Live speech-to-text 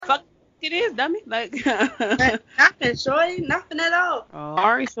it is, dummy. Like, Nothing, shorty. Nothing at all.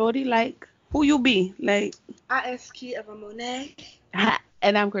 sorry, shorty. Like, who you be? Like, I ask Kiera Monet.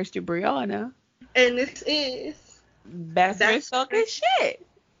 and I'm Christian Brianna. And this is Best friends talking shit.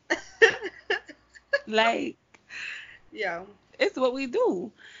 Like, yeah. it's what we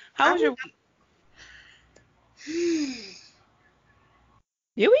do. How was your week?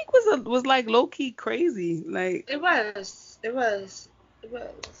 Your week was like low key crazy. Like, It was.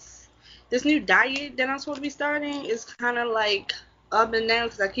 This new diet that I'm supposed to be starting is kind of like up and down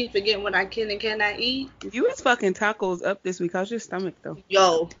because I keep forgetting what I can and cannot eat. you was fucking tacos up this week. How's your stomach though?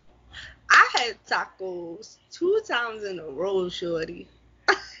 Yo, I had tacos 2 times in a row, shorty.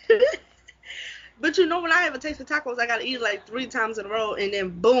 But you know, when I have a taste of tacos, I gotta eat like 3 times in a row, and then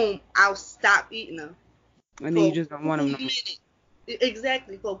boom, I'll stop eating them. And then you just don't want them no more.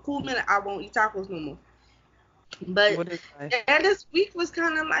 Exactly. For a cool minute, I won't eat tacos no more. But What is that? and this week was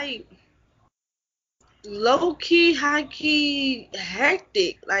kind of like low key, high key,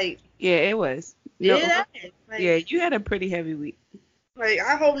 hectic. Like, Yeah, it was. yeah, like, Yeah, you had a pretty heavy week. Like,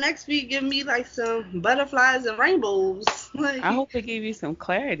 I hope next week give me like some butterflies and rainbows. Like, I hope it gave you some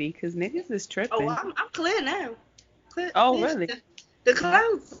clarity, cause niggas is tripping. oh, I'm clear now. Clear, Oh, clear. really? The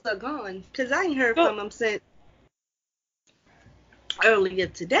clouds are gone, cause I ain't heard So- from them since earlier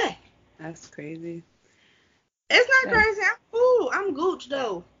today. That's crazy. It's not Yeah. crazy. I'm cool. I'm gooch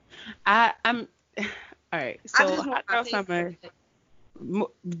though. I'm all right. I So just want hot my girl face summer. to-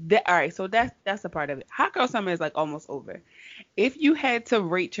 All right. So that's a part of it. Hot girl summer is like almost over. If you had to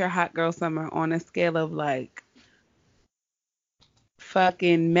rate your hot girl summer on a scale of like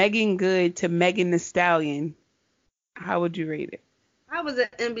fucking Megan Good to Megan Thee Stallion, how would you rate it? I was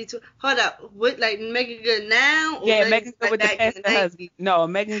in between. Hold up. With like Megan Good now? Or Yeah, Megan Good like with the back in pastor husband. No,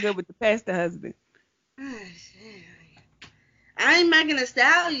 Megan Good with the pastor husband. Ah, shit. I ain't Megan Thee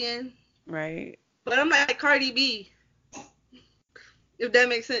Stallion, Right. but I'm like Cardi B. If that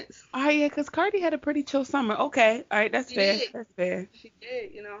makes sense. Oh yeah, cause Cardi had a pretty chill summer. Okay, all right, that's She fair. did. That's fair. She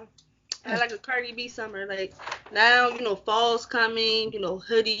did, you know. I had like a Cardi B summer. Like now, fall's coming,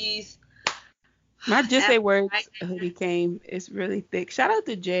 hoodies. My Just Say Words I hoodie came. It's really thick. Shout out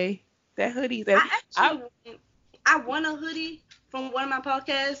to Jay. That hoodie. I won a hoodie from one of my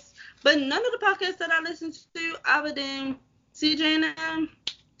podcasts, but none of the podcasts that I listen to, other than CJ and them,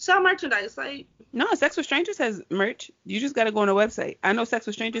 sell merchandise. Like, No, Sex with Strangers has merch. You just gotta go on the website. I know Sex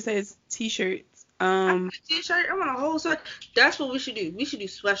with Strangers has t-shirts. I want a t-shirt. I want a whole sweat. That's what we should do. We should do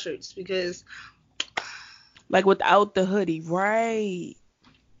sweatshirts because, like without the hoodie, right?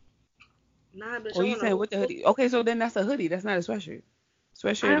 nah, bitch. Or you saying with the hoodie? Okay, so then that's a hoodie. That's not a sweatshirt.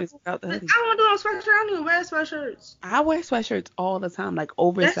 Sweatshirt is without the hoodie. I don't want to do a sweatshirt. I don't even wear sweatshirts. I wear sweatshirts all the time, like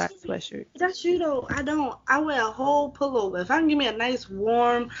oversized sweatshirts. That's you though. I don't. I wear a whole pullover. If I can give me a nice,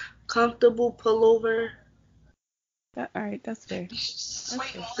 warm, comfortable pullover. All right, that's fair.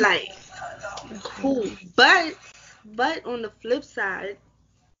 Like, cool. But on the flip side,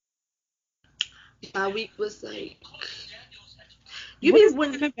 my week was like, What is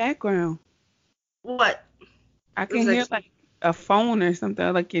in the background? What? I can hear like a phone or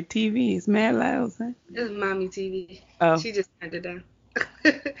something, like your TV. It's mad loud, huh? It's mommy TV. Oh. She just turned it down.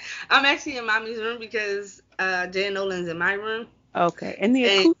 I'm actually in mommy's room because Jay Nolan's in my room. Okay, and the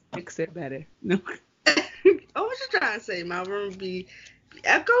acoustics are better. No. Oh, what you trying to say? My room be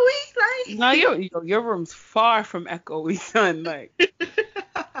echoey? Like? No, your room's far from echoey, son. Like,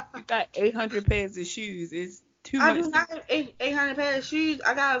 you got 800 pairs of shoes. It's too much. I do not have 800 pairs of shoes.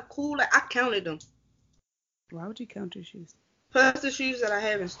 I got a cool, like, I counted them. Why would you count your shoes? Plus the shoes that I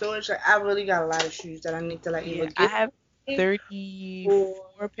have in storage, like, I really got a lot of shoes that I need to, like, either get. I have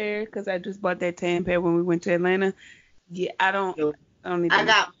 34 pair because I just bought that 10 pair when we went to Atlanta. Yeah, I don't need. I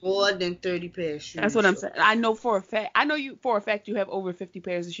got more than 30 pairs of shoes. That's what I'm saying. I know for a fact. I know you for a fact you have over 50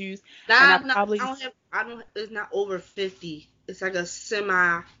 pairs of shoes. I don't. It's not over 50. It's like a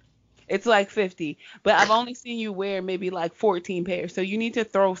semi. It's like 50, but I've only seen you wear maybe like 14 pairs. So you need to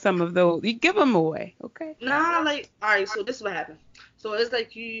throw some of those. You give them away, okay? Nah, like, all right. So this is what happened. So it's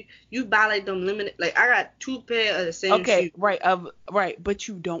like you buy like them limited. Like I got 2 pairs of the same shoes. Okay, right, but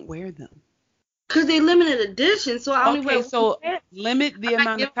you don't wear them. Cause they limited edition, so I only wear. Okay, so limit the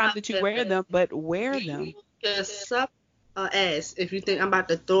amount of time that you wear them, but wear them. Just suck ass if you think I'm about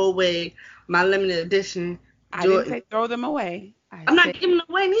to throw away my limited edition. I didn't say throw them away. I'm not giving them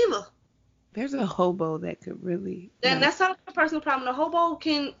away neither. There's a hobo that could really. Then that's not a personal problem. The hobo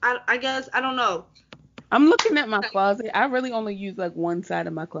can, I guess, I don't know. I'm looking at my closet. I really only use like one side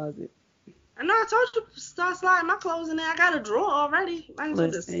of my closet. I know I told you to start sliding my clothes in there. I got a drawer already.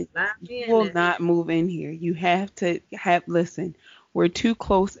 Listen, you will not move in here. You have to listen. We're too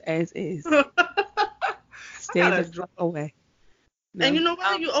close as is. Stay the fuck away. No. And you know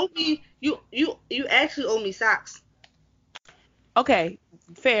what? You owe me. You actually owe me socks. Okay,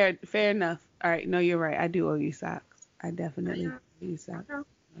 fair enough. All right, no, you're right. I do owe you socks. I definitely owe you socks.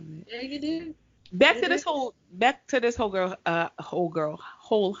 Yeah, you did. Back to this whole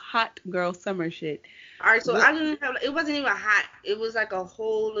hot girl summer shit. All right, so I didn't have. It wasn't even hot. It was like a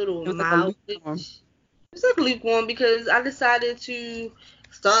whole little mild. It was like lukewarm because I decided to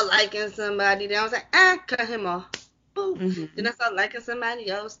start liking somebody. Then I was like, cut him off. Mm-hmm. Then I started liking somebody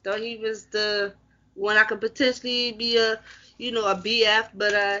else. Thought he was the one I could potentially be a BF.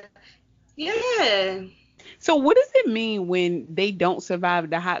 But yeah. So what does it mean when they don't survive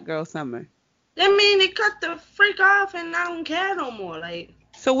the hot girl summer? That mean they cut the freak off and I don't care no more. Like.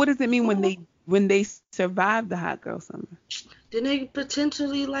 So what does it mean when they survive the hot girl summer? Then they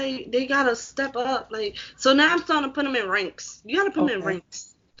potentially they gotta step up. Like, so now I'm starting to put them in ranks. You gotta put them in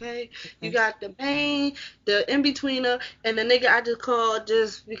ranks. Okay? You got the main, the in-betweener, and the nigga I just called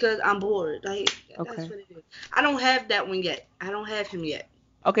just because I'm bored. Like, that's what it is. I don't have that one yet. I don't have him yet.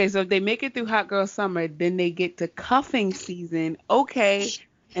 Okay, so if they make it through hot girl summer, then they get to cuffing season. Okay.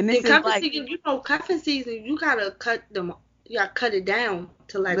 And this is cuffing season, cuffing season, you gotta cut them. You gotta cut it down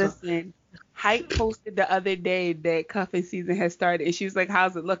to Listen, Hype posted the other day that cuffing season has started, and she was like,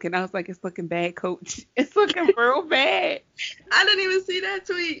 "How's it looking?" I was like, "It's looking bad, coach. It's looking real bad." I didn't even see that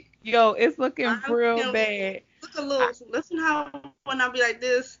tweet. Yo, it's looking real bad. Look a little. Listen how when I be like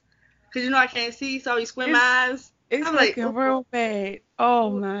this, cause I can't see, so I squint my eyes. It's looking real bad.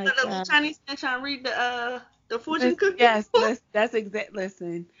 Oh my god. The little Chinese man trying to read the fortune cookie. Yes, that's exact.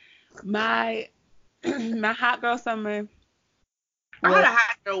 Listen, my hot girl summer. I had a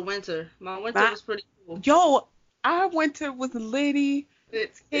hot girl winter. My winter was pretty cool. Yo, our winter was litty.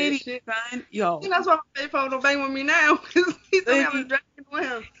 It's kitty, son. Yo. That's why my baby don't bang with me now. Because he's going to have a dragon with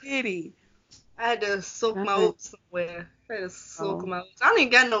him. Kitty. I had to soak my oats somewhere. I had to soak my oats. I don't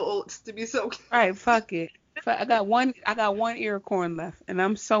even got no oats to be soaked. All right, fuck it. I got one ear of corn left, and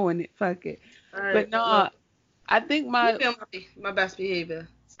I'm sewing it. Fuck it. Right, but no, I think my best behavior.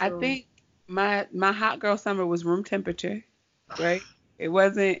 So. I think my hot girl summer was room temperature. Right? It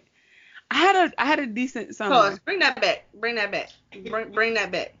wasn't. I had a decent summer. Pause. Bring that back. Bring that back. Bring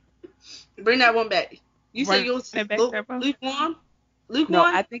that one back. You said you was lukewarm? No,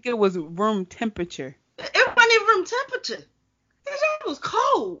 I think it was room temperature. It wasn't even room temperature. It was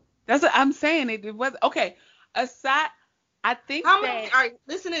cold. That's what I'm saying. It was okay. Aside, I think all right,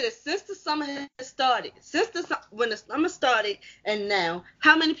 listen to this. Since the summer has started, when the summer started and now,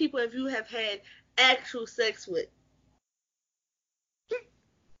 how many people have you had actual sex with?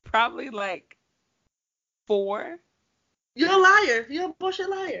 Probably like 4. You're a liar. You're a bullshit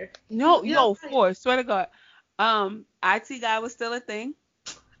liar. No, 4. Swear to God. IT guy was still a thing.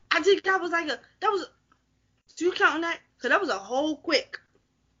 IT guy was do you count that? Cause that was a whole quick.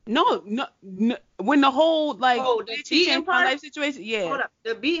 No. When the whole the beating part? Life situation, yeah. Hold up.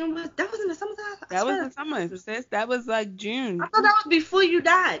 The beating was in the summertime. That was the summer, sis. That was like June. I thought that was before you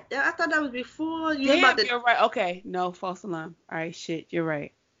died. I thought that was before you. Damn, you're right. Okay, no, false alarm. All right, shit, you're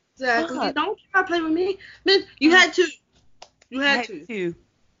right. Exactly. Don't try to play with me. Man, you had to. You had to. Two.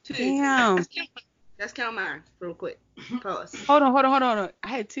 Damn. Let's count mine real quick. Pause. Hold on. I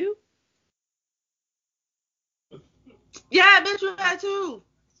had 2? Yeah, bitch, you had 2.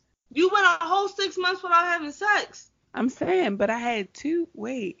 You went a whole 6 months without having sex. I'm saying, but I had 2.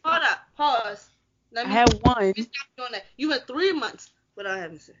 Wait. Hold up. Pause. I had 1. Stop doing that. You went 3 months without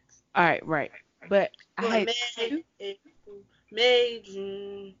having sex. All right. But I had May,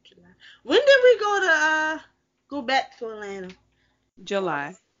 June, July. When did we go back to Atlanta?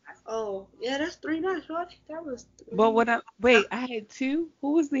 July. Oh, yeah, that's 3 months, right? That was 3 But I had 2?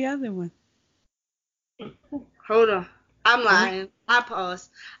 Who was the other one? Hold on. I'm lying. I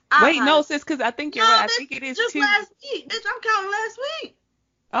paused. No, sis, because I think you're right. I think it is just 2. Last week. Bitch, I'm counting last week.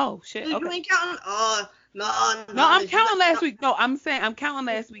 Oh, shit. Okay. You ain't counting? Oh, no. No, I'm counting last week. No, I'm saying I'm counting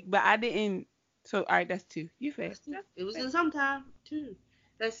last week, but I didn't. So, all right, that's 2. You fair. It was in sometime, too.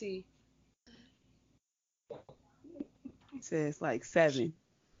 Let's see. It says like 7.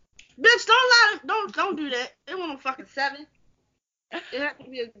 Bitch, don't lie. Don't do that. It wasn't a fucking 7. It had to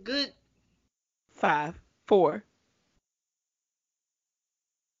be a good 5, 4.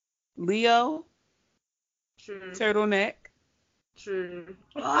 Leo. True. Turtleneck. True.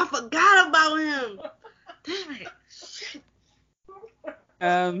 Oh, I forgot about him. Damn it. Shit.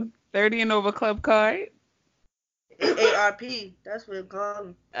 30 and over club card. ARP. That's what it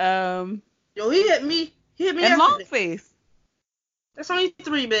called him. Yo, he hit me. And long face. That's only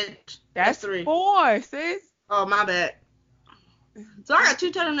 3, bitch. That's 3. 4, sis. Oh, my bad. So I got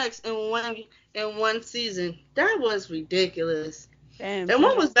 2 turtlenecks in one season. That was ridiculous. Damn. And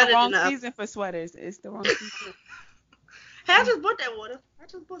one was better than the other. Wrong season for sweaters. It's the wrong season. Hey, I just bought that water. I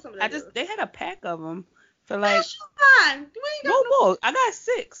just bought some of that. They had a pack of them for like. Whoa. I got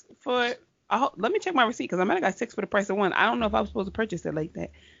 6 for. Let me check my receipt because I might have got 6 for the price of one. I don't know if I was supposed to purchase it like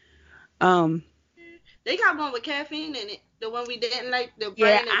that. They got one with caffeine in it. The one we didn't like.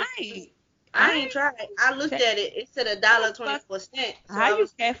 I ain't tried it. I looked at it. It said $1.24. So how you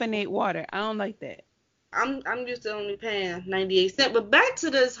caffeinate water? I don't like that. I'm used to only paying 98 cents. But back to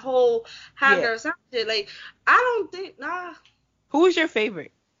this whole hot girl summer shit. Like, I don't think Who is your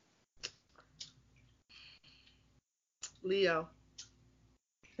favorite? Leo.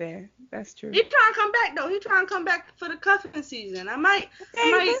 Fair. That's true. He trying to come back though. He trying to come back for the cuffing season. I might.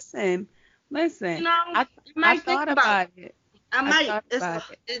 Listen. You know, I thought about it. I might.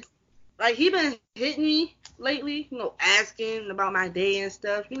 It's like he been hitting me lately, you know, asking about my day and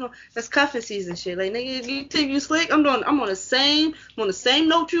stuff. You know, that's cuffing season shit. Like, nigga, you think you slick? I'm on the same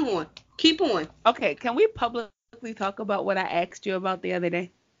note you on. Keep on. Okay, can we publicly talk about what I asked you about the other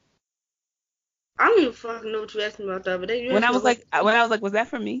day? I don't even fucking know what you asked me about the other day. When I was like, was that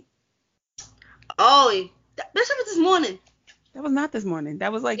for me? Oh, that shit was this morning. That was not this morning.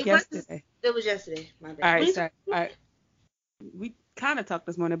 That was like yesterday. It was yesterday. My bad. All right, sorry. All right. We kind of talked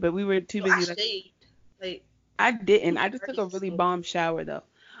this morning, but we were too busy. I shaved. I didn't. I just took a really bomb shower though.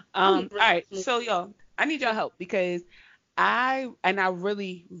 All right. So y'all, I need y'all help because I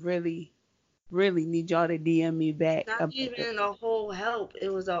really, really, really need y'all to DM me back. Not even a whole help. It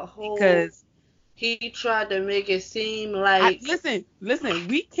was a whole. Because he tried to make it seem like. Listen.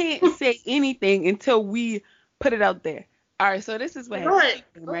 We can't say anything until we put it out there. All right. So this is what happened.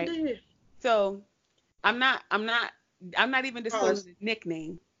 Right. So I'm not even disclosing the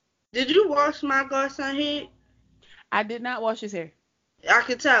nickname. Did you wash my godson head? I did not wash his hair. I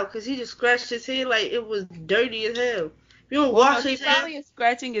could tell because he just scratched his head like it was dirty as hell. You don't wash his hair. Probably is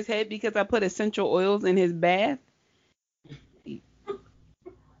scratching his head because I put essential oils in his bath.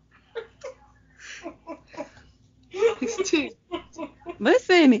 He's 2.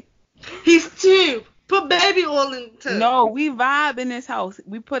 Listen. He's 2. Put baby oil in the tub. No, we vibe in this house.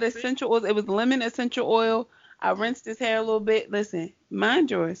 We put essential oils. It was lemon essential oil. I rinsed his hair a little bit. Listen,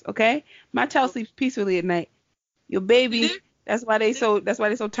 mind yours, okay? My child sleeps peacefully at night. Your baby, that's why they so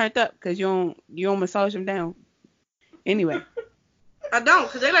turned up, because you don't massage them down. Anyway. I don't,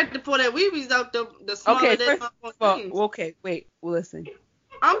 because they like to pour that weebies out the smaller okay, than okay, wait, listen.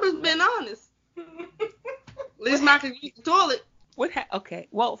 I'm just being honest. At least I can use the toilet. Okay,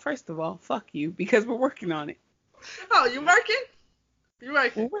 well, first of all, fuck you, because we're working on it. Oh, you working? You're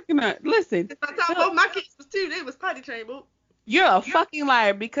right. We're working on it. Listen. By the time both my kids was 2, they was potty trained, boo. You're a fucking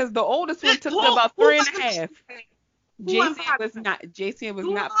liar because the oldest one took about 3.5. JC was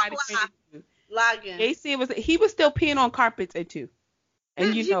not potty trained. Lie again. JC was still peeing on carpets at 2.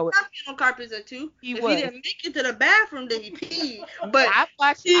 And you know it. He was peeing on carpets at 2. If he didn't make it to the bathroom, then he peed. But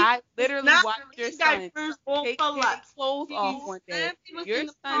I literally watched your son take his clothes off one day. Your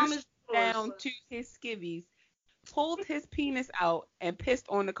son sat down to his skivvies, pulled his penis out, and pissed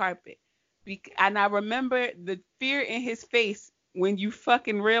on the carpet. And I remember the fear in his face when you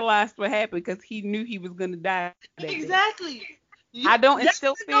fucking realized what happened because he knew he was going to die. Exactly. I don't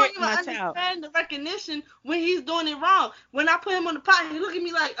instill fear in my child. I understand the recognition when he's doing it wrong. When I put him on the pot, he look at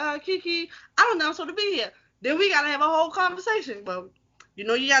me like, Kiki, I don't know, I'm supposed to be here. Then we got to have a whole conversation. But, you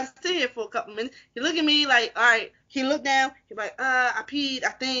know, you got to sit here for a couple minutes. He look at me like, all right. He looked down. He's like, I peed,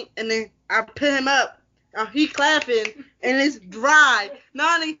 I think. And then I put him up. He clapping, and it's dry.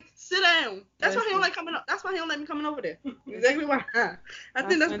 Nani, sit down. That's why he don't like coming up. That's why he don't let me coming over there. Exactly why. I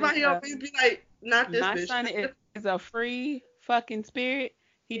think that's why he always be like, not this my bitch. My son is a free fucking spirit.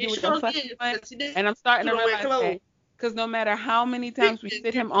 He do what the fuck he wants. And I'm starting to realize that. Because no matter how many times we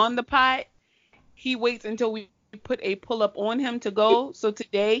sit him on the pot, he waits until we put a pull-up on him to go. So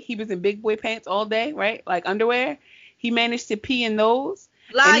today, he was in big boy pants all day, right? Like underwear. He managed to pee in those.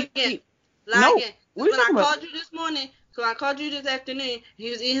 Lie again. When I called you this morning, so I called you this afternoon, he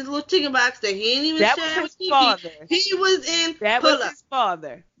was in his little chicken box that he ain't even share with Kiki. He was in That was his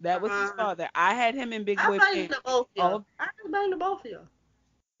father. That was his father. I had him in big boy pants. I just blamed the both of y'all.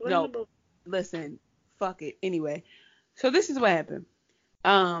 No, listen, fuck it. Anyway, so this is what happened.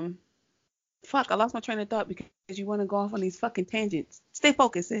 Fuck, I lost my train of thought because you want to go off on these fucking tangents. Stay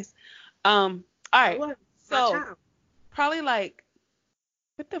focused, sis. All right. So probably like,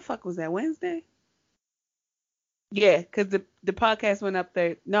 what the fuck was that, Wednesday? Yeah, because the podcast went up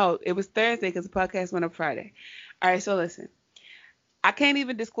there. No, it was Thursday because the podcast went up Friday. All right, so listen. I can't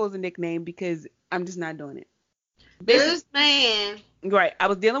even disclose a nickname because I'm just not doing it. This man. Right. I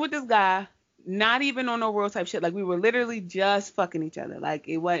was dealing with this guy, not even on no real type shit. Like, we were literally just fucking each other. Like,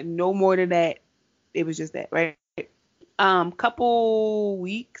 it wasn't no more than that. It was just that, right? Couple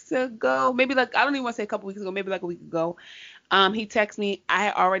weeks ago, maybe like, I don't even want to say a couple weeks ago, maybe like a week ago, he texted me. I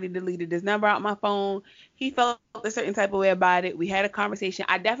had already deleted his number out my phone. He felt a certain type of way about it. We had a conversation.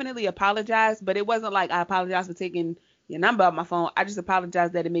 I definitely apologized, but it wasn't like I apologized for taking your number out my phone. I just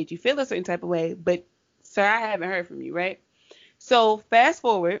apologized that it made you feel a certain type of way. But, sir, I haven't heard from you, right? So, fast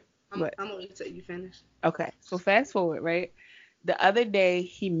forward. I'm going to wait till you finish. Okay. So, fast forward, right? The other day,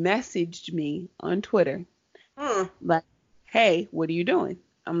 he messaged me on Twitter. Like, hey, what are you doing?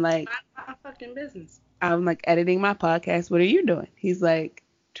 I'm like, my fucking business. I'm like, editing my podcast. What are you doing? He's like,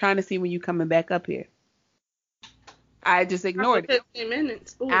 trying to see when you coming back up here. I just ignored it. 15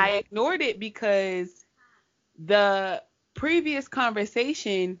 minutes. Ooh. I ignored it because the previous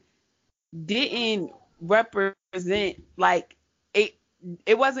conversation didn't represent, like,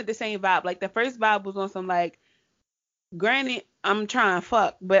 it wasn't the same vibe. Like, the first vibe was on some, like, granted, I'm trying to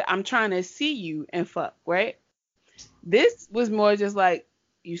fuck, but I'm trying to see you and fuck, right? This was more just like,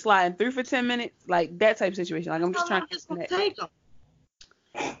 you sliding through for 10 minutes, like that type of situation. Like, I'm just trying to take them.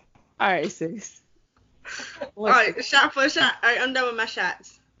 All right, sis. All right, shot for a shot. All right, I'm done with my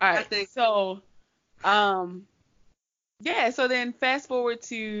shots. All right, so, yeah, so then fast forward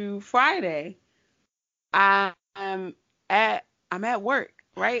to Friday. I'm at work,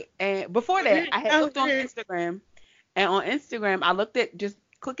 right? And before that, I had looked on Instagram, and on Instagram, I looked at just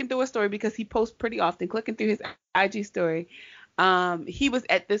clicking through a story because he posts pretty often, clicking through his IG story. He was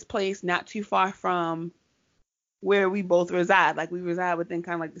at this place not too far from where we both reside. Like, we reside within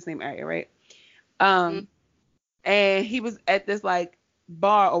kind of like the same area, right? And he was at this like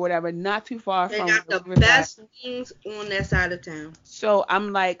bar or whatever, not too far from. They got the best wings on that side of town. So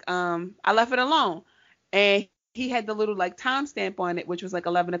I'm like, I left it alone, and he had the little like timestamp on it, which was like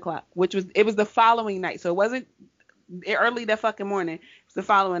 11 o'clock, it was the following night. So it wasn't early that fucking morning. It was the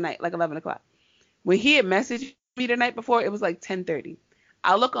following night, like 11 o'clock. When he had messaged me the night before, it was like 10:30.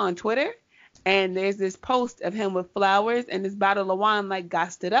 I look on Twitter, and there's this post of him with flowers and this bottle of wine, like,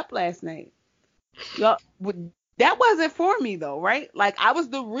 got stood up last night. Yo, that wasn't for me though, right? Like, I was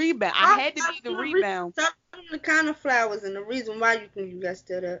the rebound. I had to be the rebound. Tell me the kind of flowers and the reason why you think you got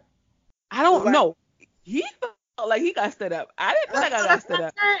stood up. I don't know. He felt like he got stood up. I didn't feel like I got stood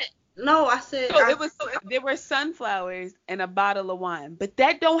up. No, I said. So there were sunflowers and a bottle of wine, but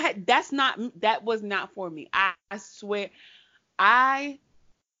that was not for me. I swear, that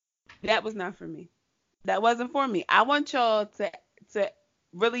was not for me. That wasn't for me. I want y'all to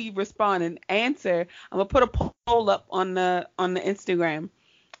really respond and answer. I'm gonna put a poll up on the Instagram,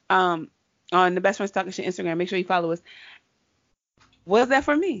 on the Best Friends Talking Shit Instagram. Make sure you follow us. Was that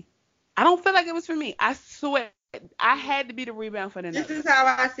for me? I don't feel like it was for me. I swear, I had to be the rebound for the night. This is how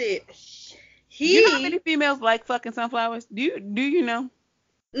I said. You know how many females like fucking sunflowers? Do you know?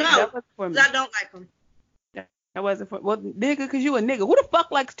 No, that wasn't for me. I don't like them. That wasn't for. Well, nigga, because you a nigga. Who the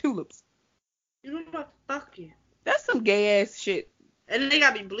fuck likes tulips? You know what? Fuck you. That's some gay ass shit. And they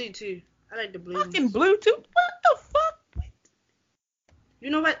gotta be blue too. I like the blue. Fucking blue too? What the fuck? You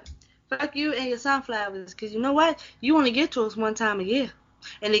know what? Fuck you and your sunflowers. Because you know what? You only get those one time a year.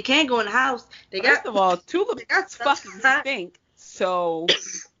 And they can't go in the house. First of all, tulips fucking stink. So.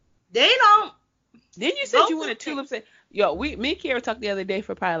 They don't. Then you said you wanted tulips. Yo, me and Kiara talked the other day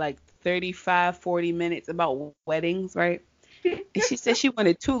for probably like 35, 40 minutes about weddings, right? And she said she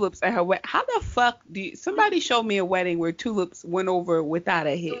wanted tulips at her wedding. How the fuck somebody show me a wedding where tulips went over without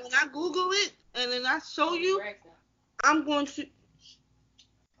a hit? So when I Google it and then I show you, you're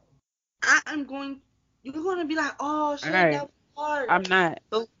going to be like, oh, shit, right. that was hard. I'm not.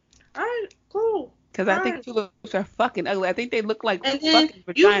 So, all right, cool. Because I think tulips are fucking ugly. I think they look like and fucking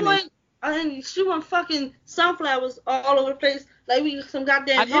vaginas. And she want fucking sunflowers all over the place. Like we some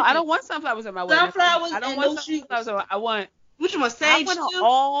goddamn I don't want sunflowers in my wedding. Sunflowers. I don't want sunflowers. I want. Which one? Sage. I want an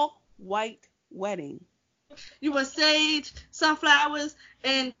all white wedding. You want sage, sunflowers,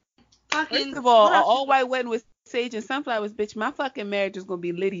 and fucking. First of all, an all white wedding with sage and sunflowers, bitch. My fucking marriage is gonna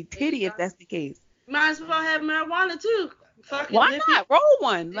be litty titty if that's the case. Might as well have marijuana too. Fucking why not? Roll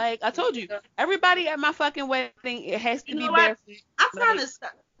one. Like I told you, everybody at my fucking wedding, it has to be barefoot. I'm trying to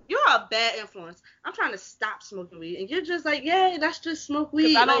stop. You're a bad influence. I'm trying to stop smoking weed, and you're just like, yeah, that's just smoke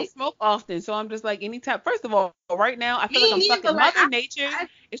weed. I don't smoke often, so I'm just like, anytime. First of all, right now, I feel like I'm fucking Mother Nature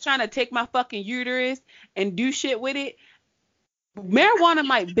is trying to take my fucking uterus and do shit with it. Marijuana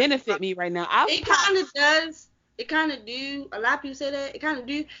might benefit me right now. It kind of does. It kind of do. A lot of people say that. It kind of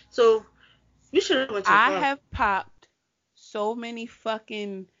do. So we should have went to I have popped so many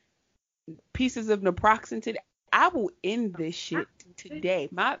fucking pieces of naproxen today. I will end this shit today.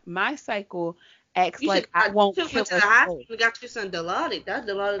 My cycle acts like I won't kill us both. We got you some Dilaudid. That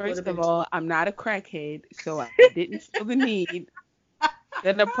Dilaudid. First of all, I'm not a crackhead, so I didn't feel the need.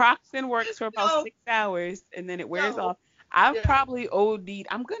 The naproxen works for about 6 hours, and then it wears off. I've probably OD'd.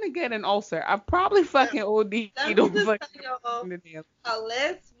 I'm gonna get an ulcer. I've probably fucking OD'd on fucking.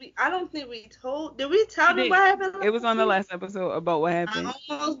 Last week, I don't think we told. Did we tell them what happened? It was on the last episode about what happened. I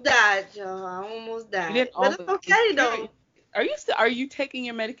almost died, y'all. I almost died. But it's okay though. Are you taking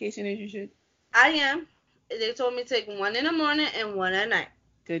your medication as you should? I am. They told me to take one in the morning and one at night.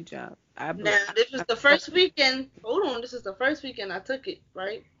 Good job. Now, this was the first weekend. Hold on, this is the first weekend I took it,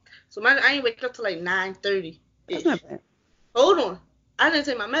 right? So I ain't wake up till like 9:30. That's not bad. Hold on. I didn't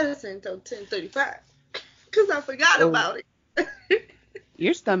take my medicine until 10:35 because I forgot about it.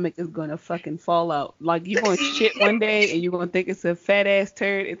 Your stomach is going to fucking fall out. Like, you're going to shit one day and you're going to think it's a fat ass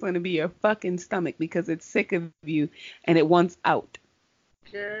turd. It's going to be your fucking stomach because it's sick of you and it wants out.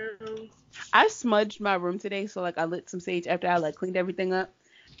 Girl. I smudged my room today, so like I lit some sage after I like cleaned everything up.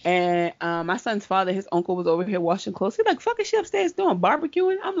 And my son's father, his uncle, was over here washing clothes. He's like, fucking shit upstairs doing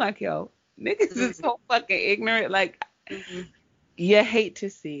barbecuing. I'm like, yo, niggas is so fucking ignorant. Like, you hate to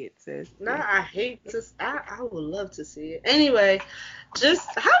see it, sis. No, I hate to. I would love to see it. Anyway, just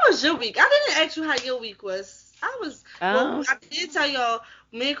how was your week? I didn't ask you how your week was. I did tell y'all,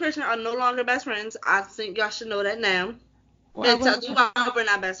 me and Christian are no longer best friends. I think y'all should know that now. And tell you why we're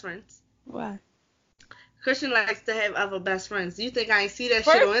not best friends. Why? Christian likes to have other best friends. You think I ain't see that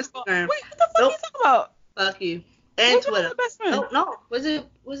shit on Instagram? Wait, what the fuck are you talking about? Fuck you. And What's Twitter. Best friend? Oh, no. Was it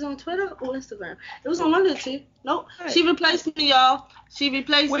on Twitter or Instagram? It was on one of the two. Nope. Right. She replaced me, y'all. She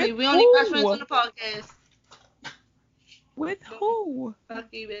replaced me. We only best friends on the podcast. With who? Fuck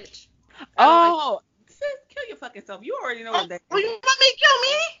you, bitch. Oh, sis, kill your fucking self. You already know what that is. Oh, you want me to kill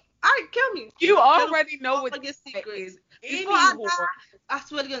me? All right, kill me. You already know what your secrets. Before I die, I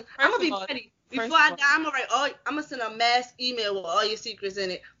swear to God, I'm going to be petty. Before I die, I'm going to I'm going to send a mass email with all your secrets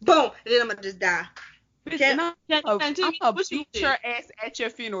in it. Boom. And then I'm going to just die. I'm gonna beat your ass at your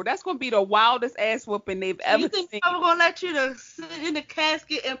funeral. That's gonna be the wildest ass whooping they've ever seen. You think I'm gonna let you to sit in the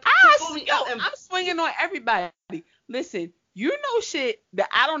casket and I'm swinging on everybody. Listen, you know shit that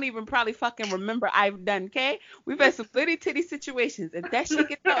I don't even probably fucking remember I've done, okay? We've had some litty titty situations. If that shit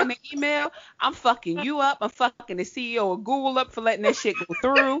gets out in the email, I'm fucking you up. I'm fucking the CEO of Google up for letting that shit go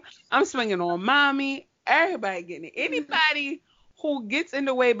through. I'm swinging on mommy. Everybody getting it. Anybody who gets in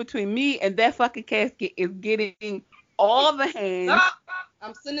the way between me and that fucking casket is getting all the hands.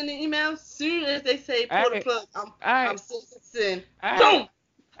 I'm sending the email soon as they say pull the plug. I'm sending. Boom.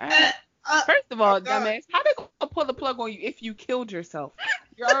 First of all, dumbass, how they gonna pull the plug on you if you killed yourself?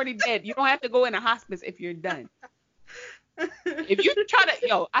 You're already dead. You don't have to go in a hospice if you're done. If you try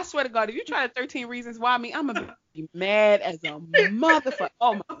to, I swear to God, if you try to 13 Reasons Why me, I'm gonna be mad as a motherfucker.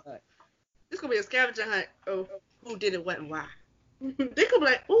 Oh my God. This gonna be a scavenger hunt of who did it, what, and why. They gonna be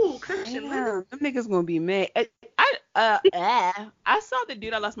like, ooh, Christian. Them niggas gonna be mad. I saw the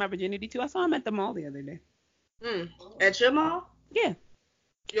dude I lost my virginity to. I saw him at the mall the other day. At your mall? Yeah.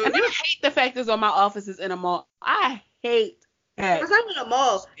 And I hate the fact that all my office is in a mall. I hate that. That's not even a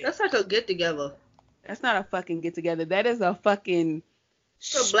mall. That's like a get together. That's not a fucking get together. That is a fucking.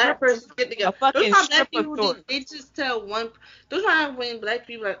 So black person get together. A fucking those black people, they just tell one. Those are when black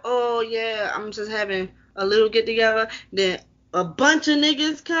people like, oh yeah, I'm just having a little get together. Then a bunch of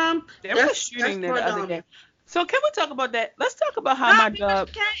niggas come. There was a shooting there the other day. So can we talk about that? Let's talk about how my job.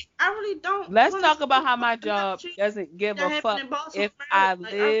 I really don't. Let's talk about how my job doesn't give a fuck if I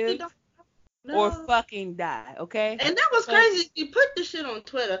live or fucking die, okay? And that was crazy. You put the shit on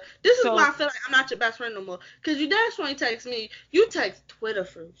Twitter. This is why I feel like I'm not your best friend no more. Because you dash when you text me. You text Twitter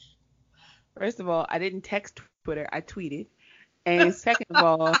first. First of all, I didn't text Twitter. I tweeted. And second of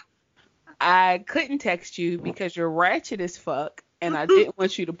all, I couldn't text you because you're ratchet as fuck. And I didn't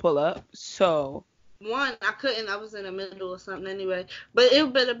want you to pull up. So. One, I couldn't. I was in the middle or something anyway. But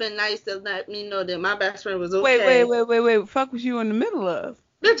it would have been nice to let me know that my best friend was okay. Wait. Fuck was you in the middle of?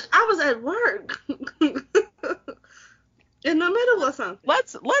 Bitch, I was at work. In the middle or something.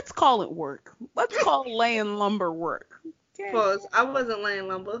 Let's call it work. Let's call laying lumber work. Okay. Pause. I wasn't laying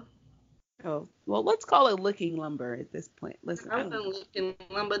lumber. Oh, well, let's call it licking lumber at this point. Listen, I wasn't licking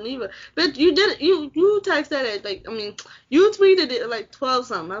lumber neither. But you did it. You texted that at you tweeted it at like 12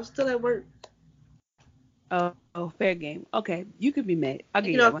 something. I was still at work. Oh, fair game. Okay, you could be mad. I'll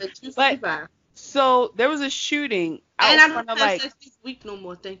give you that one. But, so there was a shooting. And I don't have sex this week no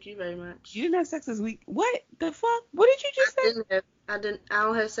more. Thank you very much. You didn't have sex this week? What the fuck? What did you just say? I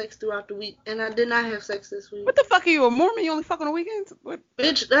don't have sex throughout the week, and I did not have sex this week. What the fuck are you, a Mormon? You only fuck on the weekends? What?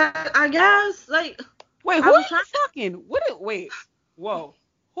 Bitch, I guess Wait, who are you fucking? Wait, whoa.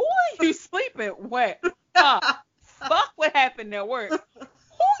 Who are you sleeping with? Fuck what happened at work. Who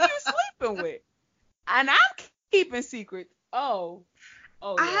are you sleeping with? And I'm keeping secrets. Oh,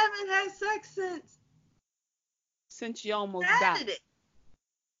 yeah. I haven't had sex since you almost Saturday.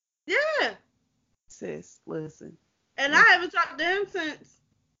 Died. Yeah. Sis, listen. And I haven't talked to him since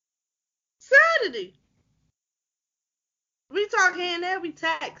Saturday. We talk here and there, we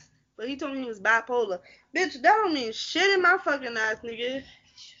text. But he told me he was bipolar. Bitch, that don't mean shit in my fucking eyes, nigga.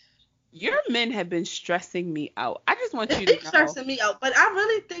 Your men have been stressing me out. I just want you to know. Stressing me out. But I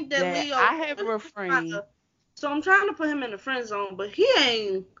really think that Leo... I have refrained. So I'm trying to put him in the friend zone, but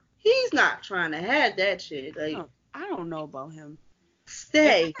he's not trying to have that shit. Like, I don't know about him.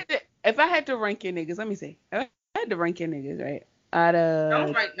 Stay. If I had to rank your niggas, let me see. If I had to rank your niggas, right?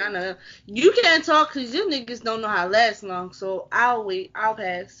 Don't rank none of them. You can't talk because your niggas don't know how to last long, so I'll wait. I'll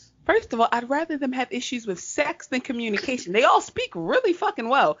pass. First of all, I'd rather them have issues with sex than communication. They all speak really fucking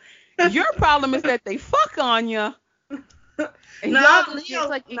well. Your problem is that they fuck on you. No, Leo,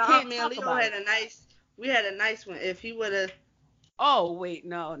 Leo had a nice... We had a nice one. If he would have... Oh, wait,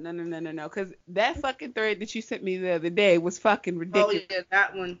 no. Because that fucking thread that you sent me the other day was fucking ridiculous. Oh, yeah,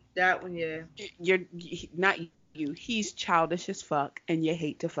 that one, yeah. You're not you. He's childish as fuck, and you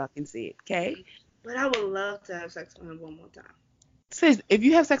hate to fucking see it, okay? But I would love to have sex with him one more time. Sis, if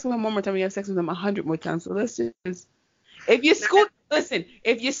you have sex with him one more time, you have sex with him 100 more times. So let's just... If you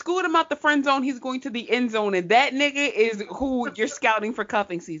scoot him out the friend zone, he's going to the end zone, and that nigga is who you're scouting for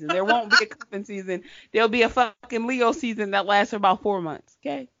cuffing season. There won't be a cuffing season. There'll be a fucking Leo season that lasts for about 4 months,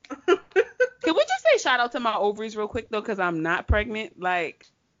 okay? Can we just say shout out to my ovaries real quick, though, because I'm not pregnant? Like...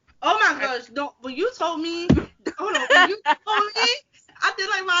 Oh, my gosh. When you told me... Hold on. When you told me, I did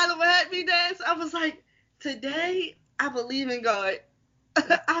like my little happy dance. I was like, today, I believe in God.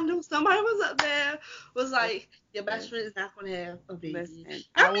 I knew somebody was up there, was like, your best friend is not going to have a baby. Listen,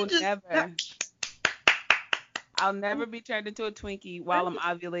 I'll never be turned into a Twinkie while I'm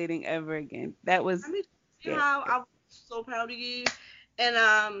ovulating ever again. That was... how I was so proud of you. And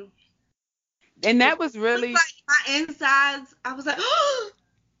that was really... Like my insides, I was like, oh!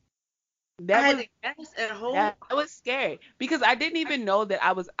 That was scary because I didn't even know that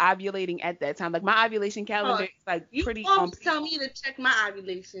I was ovulating at that time. Like my ovulation calendar is like pretty. You tell me to check my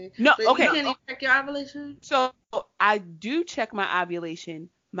ovulation. No, okay. You can't even check your ovulation. So I do check my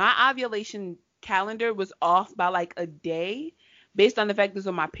ovulation. My ovulation calendar was off by like a day, based on the fact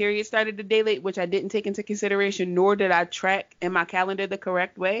that my period started a day late, which I didn't take into consideration, nor did I track in my calendar the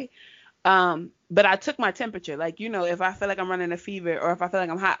correct way. But I took my temperature. Like, you know, if I feel like I'm running a fever or if I feel like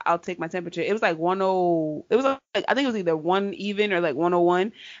I'm hot, I'll take my temperature. It was like 10. It was like, I think it was either 1 even or like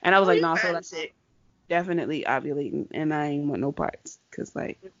 101. And I was like, no, so that's definitely ovulating, and I ain't want no parts. Cause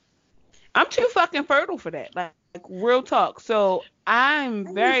like, I'm too fucking fertile for that. Like real talk. So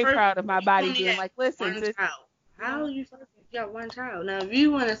I'm very proud of my body being like, listen, sis, how you got one child? Now, if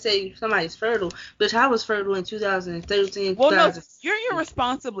you want to say somebody's fertile, bitch, I was fertile in 2013. Well, no, you're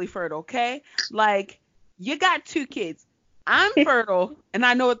irresponsibly fertile, okay? Like, you got 2 kids. I'm fertile, and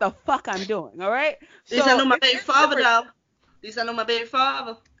I know what the fuck I'm doing, all right? At least I know my baby father, though. At least I know my baby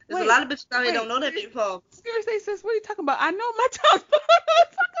father. There's a lot of bitches out here don't know their baby father. Seriously, sis, what are you talking about? I know my child.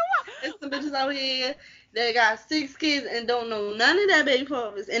 There's some bitches out here that got 6 kids and don't know none of their baby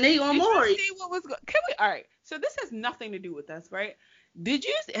fathers, and they on Maury. See what was Can we? All right. So this has nothing to do with us, right? Did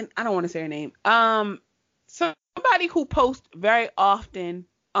you? And I don't want to say her name. Somebody who posts very often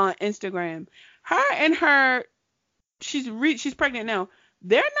on Instagram. She's pregnant now.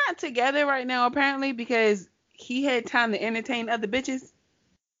 They're not together right now apparently because he had time to entertain other bitches.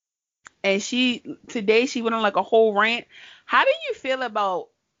 And today she went on like a whole rant. How do you feel about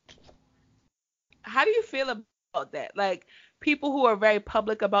that? Like people who are very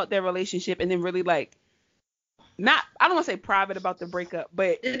public about their relationship and then really like I don't want to say private about the breakup,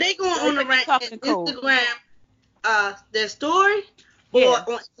 but if they going on the rant on Instagram, their story or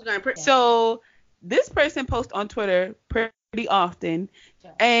on Instagram. So this person posts on Twitter pretty often,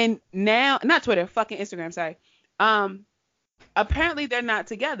 and now not Twitter, fucking Instagram. Sorry. Apparently they're not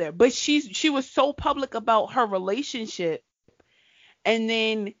together, but she was so public about her relationship, and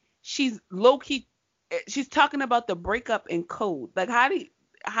then she's low key. She's talking about the breakup in code. Like, how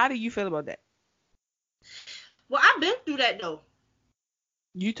do you feel about that? Well, I've been through that though.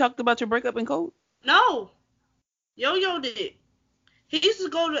 You talked about your breakup in code? No, Yo did. He used to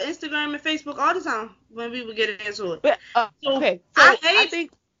go to Instagram and Facebook all the time when we would get into it. But, okay, so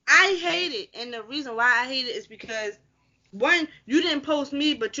I hate it, and the reason why I hate it is because one, you didn't post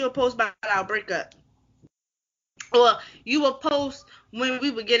me, but you'll post about our breakup, or you will post when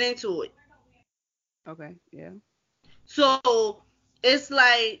we would get into it. Okay, yeah. So it's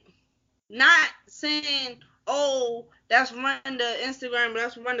like not saying, oh, that's run the Instagram,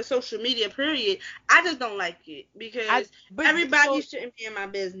 that's run the social media, period. I just don't like it because everybody shouldn't be in my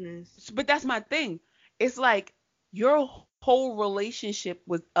business. But that's my thing. It's like your whole relationship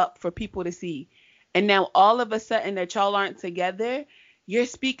was up for people to see. And now all of a sudden that y'all aren't together, you're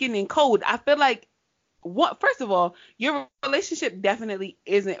speaking in code. I feel like first of all, your relationship definitely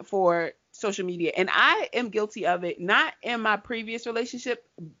isn't for social media. And I am guilty of it. Not in my previous relationship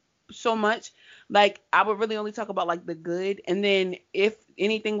so much. Like I would really only talk about like the good. And then if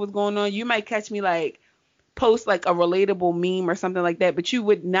anything was going on, you might catch me like post like a relatable meme or something like that, but you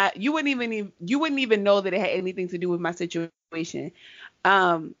wouldn't even know that it had anything to do with my situation.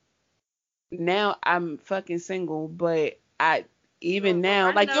 Now I'm fucking single, but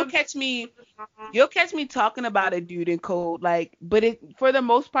now, like you'll catch me talking about a dude in code, like, but for the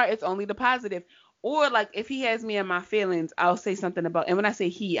most part it's only the positive. Or like if he has me in my feelings, I'll say something about, and when I say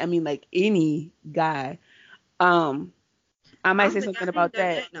he, I mean like any guy. I might say something about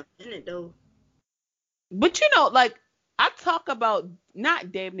that. But like I talk about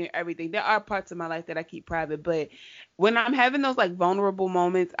not damn near everything. There are parts of my life that I keep private, but when I'm having those like vulnerable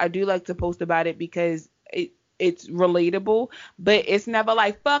moments, I do like to post about it because it's relatable. But it's never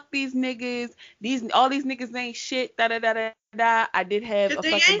like fuck these niggas, all these niggas ain't shit. Da da da da da. I did have a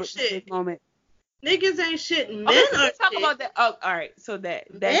fucking moment. Niggas ain't shit. Men are shit. Talk about that. Oh, all right. So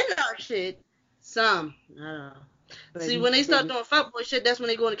that men are shit. Some. I don't know. See, when they start doing fuckboy shit, that's when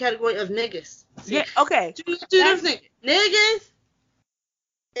they go in the category of niggas. See, yeah, okay. Two different things. Niggas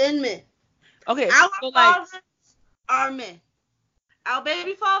and men. Okay. Our fathers are men. Our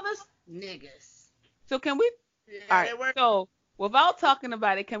baby fathers, niggas. So can we? Yeah, all right. So without talking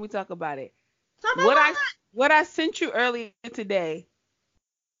about it, can we talk about it? What I sent you earlier today.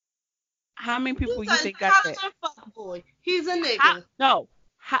 How many people you think got that? Fuckboy. He's a nigga.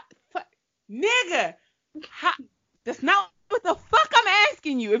 Nigga. That's not what the fuck I'm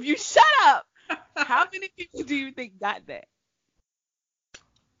asking you. If you shut up, how many people do you think got that?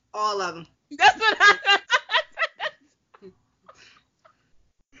 All of them. That's what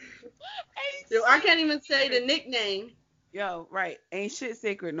Yo, I can't even say the nickname. Yo, right. Ain't shit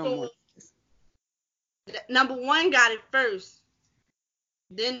sacred no more. Number 1 got it first.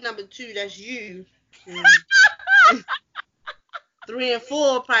 Then number 2, that's you. 3 and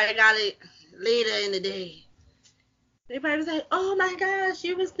 4 probably got it later in the day. They probably was like, oh my gosh,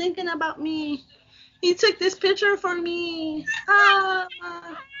 you was thinking about me. He took this picture for me. Oh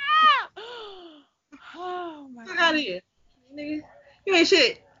my God. Get out of here. Nigga, you ain't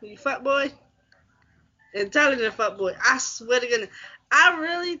shit. You fuck boy. Intelligent fuck boy. I swear to goodness. I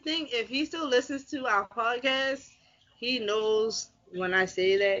really think if he still listens to our podcast, he knows when I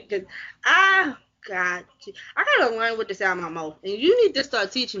say that. Because I gotta learn what to say out of my mouth. And you need to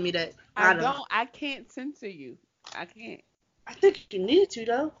start teaching me that. I can't censor you. I can't. I think you need to,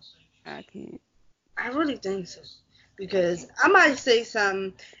 though. I can't. I really think so. Because I might say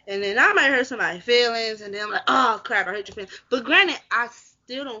something, and then I might hurt somebody's feelings, and then I'm like, oh, crap, I hurt your feelings. But granted, I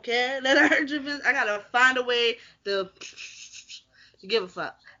still don't care that I hurt your feelings. I gotta find a way to give a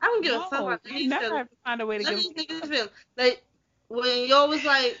fuck. I don't give a fuck about these feelings. Never have to find a way to give a fuck. Feelings. Like, when yo was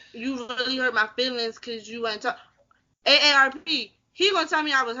like, you really hurt my feelings because you went to AARP, he gonna tell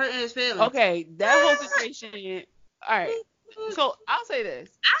me I was hurting his feelings. Okay, that whole situation. All right. So I'll say this.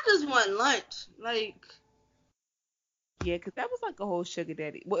 I just want lunch, like. Yeah, because that was like a whole sugar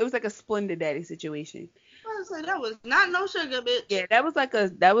daddy. Well, it was like a Splendid Daddy situation. I was like, that was not no sugar, bitch. Yeah, that was like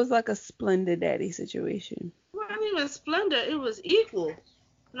a Splendid Daddy situation. It wasn't even Splendid. It was equal.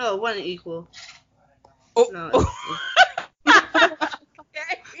 No, it wasn't equal. Oh. No.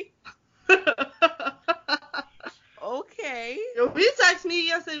 Okay. Yo, he texted me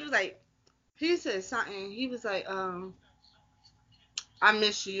yesterday. He said something. He was like, I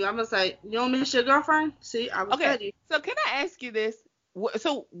miss you. I was like, you don't miss your girlfriend? See, I was ready. So can I ask you this?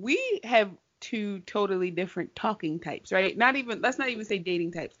 So we have 2 totally different talking types, right? Let's not even say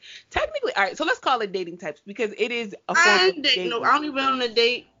dating types. Technically, all right, so let's call it dating types because it is a form of dating. No, I only went on a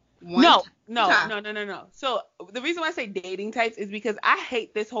date one No. time. So the reason why I say dating types is because I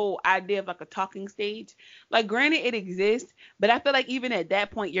hate this whole idea of like a talking stage. Like, granted, it exists, but I feel like even at that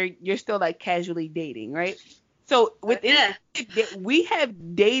point, you're still like casually dating, right? So within we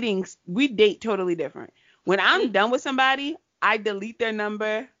date totally different. When I'm done with somebody, I delete their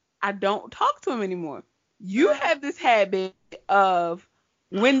number. I don't talk to them anymore. You have this habit of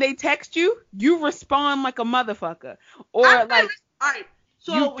when they text you, you respond like a motherfucker, or all right.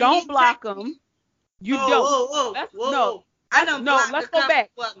 So you don't block them. You don't. Whoa. let's go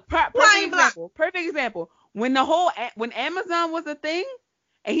back. Perfect example. When Amazon was a thing,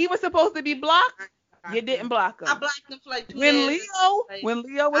 and he was supposed to be blocked, you didn't block him. I blocked him for like 2 years. When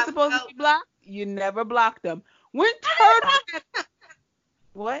Leo was supposed to be blocked, you never blocked him. When Turtle,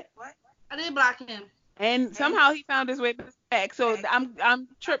 what? I did block him. And somehow he found his way back. So I'm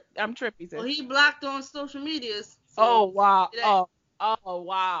trippy. Sis. Well, he blocked on social medias. So oh wow. Oh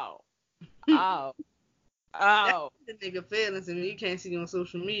wow. Oh. The nigga feelings and you can't see on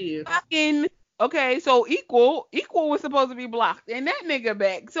social media. Okay, so Equal was supposed to be blocked, and that nigga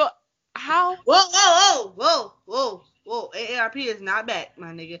back. So how? Whoa! AARP is not back, my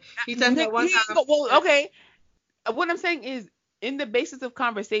nigga. He said that one time. Okay. What I'm saying is, in the basis of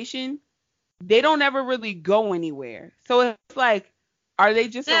conversation, they don't ever really go anywhere. So it's like, are they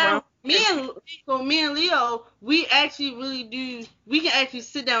just around? Me and Leo, we actually really do. We can actually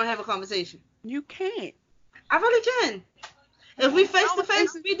sit down and have a conversation. You can't. I really can. If we face to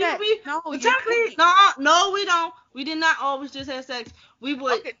face, we do. No, we don't. We did not always just have sex. We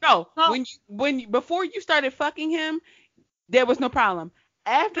would. Okay, no. Before you started fucking him, there was no problem.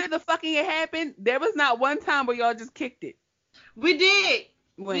 After the fucking had happened, there was not one time where y'all just kicked it. We did.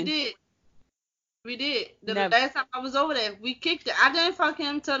 When? We did. The last time I was over there, we kicked it. I didn't fuck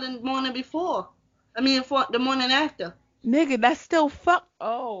him till the morning before. For the morning after. Nigga, that's still fuck.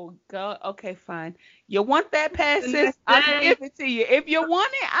 Oh, God. Okay, fine. You want that pass, sis? I'll give it to you. If you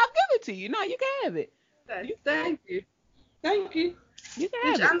want it, I'll give it to you. No, you can have it. Thank you. You can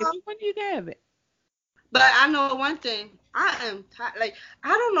have it. If you want it, you can have it. But I know one thing. I am tired. I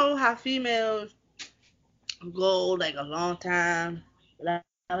don't know how females go like a long time without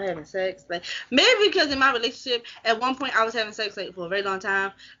having sex. Maybe because in my relationship, at one point I was having sex for a very long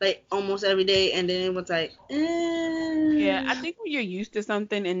time, almost every day, and then it was Yeah, I think when you're used to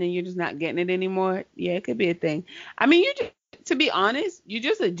something and then you're just not getting it anymore, yeah, it could be a thing. I mean, to be honest, you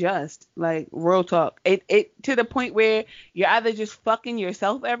just adjust, real talk. It to the point where you're either just fucking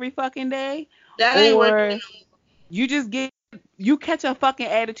yourself every fucking day, or you catch a fucking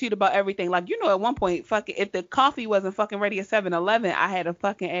attitude about everything. At one point, if the coffee wasn't fucking ready at 7-Eleven, I had a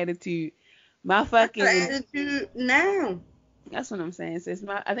fucking attitude. My fucking attitude now. That's what I'm saying, sis.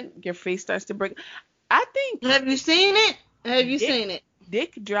 I think your face starts to break. I think. Have you seen it?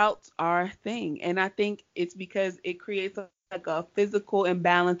 Dick droughts are a thing, and I think it's because it creates a physical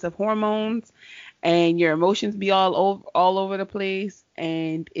imbalance of hormones, and your emotions be all over the place,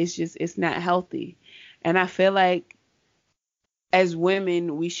 and it's not healthy. And I feel like as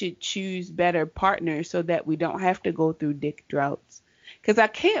women, we should choose better partners so that we don't have to go through dick droughts. Because I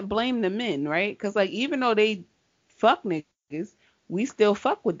can't blame the men, right? Because even though they fuck niggas, we still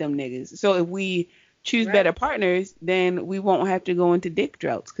fuck with them niggas. So if we choose better partners, then we won't have to go into dick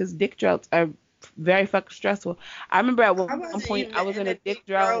droughts. Because dick droughts are very fucking stressful. I remember at one point I was in a dick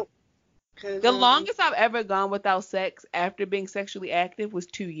drought. The longest I've ever gone without sex after being sexually active was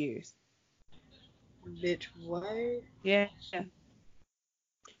 2 years. Bitch, what? Yeah.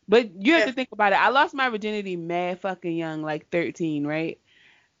 But you have to think about it. I lost my virginity mad fucking young, 13, right?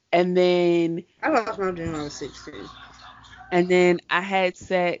 And then I lost my virginity when I was 16. And then I had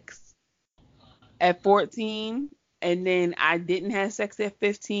sex at 14, and then I didn't have sex at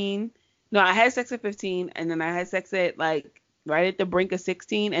 15. No, I had sex at 15, and then I had sex at right at the brink of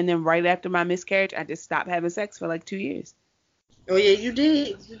 16, and then right after my miscarriage, I just stopped having sex for 2 years. Oh yeah, you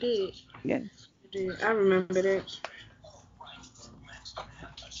did. Yes. You did. I remember that.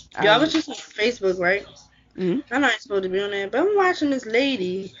 I was just on Facebook, right? Mm-hmm. I'm not supposed to be on there, but I'm watching this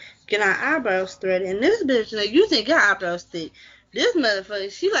lady get her eyebrows threaded, and this bitch, you think your eyebrows thick? This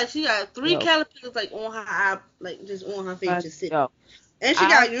motherfucker, she got 3 caterpillars on her eye, just on her face, just sitting. And she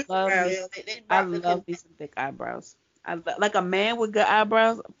got unibrows. I love these thick eyebrows. Like a man with good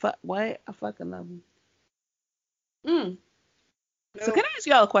eyebrows. What? I fucking love them. No. So can I ask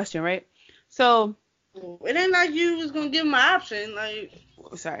y'all a question, right? So it ain't like you was gonna give my option,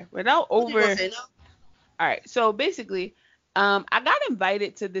 Sorry, without over. All right, so basically, I got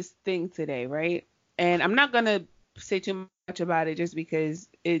invited to this thing today, right? And I'm not gonna say too much about it just because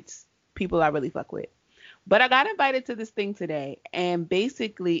it's people I really fuck with. But I got invited to this thing today, and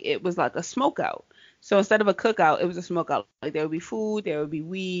basically it was like a smokeout. So instead of a cookout, it was a smokeout. There would be food, there would be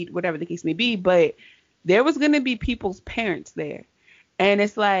weed, whatever the case may be. But there was gonna be people's parents there, and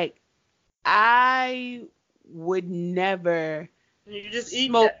it's I would never. You just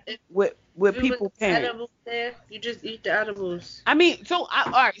smoke with people's parents. Edibles there, you just eat the edibles. I mean, all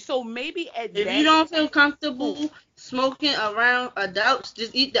right. So maybe if you don't feel comfortable smoking around adults,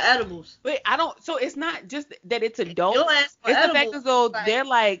 just eat the edibles. But I don't. So it's not just that it's adults. Your ass it's the fact as though they're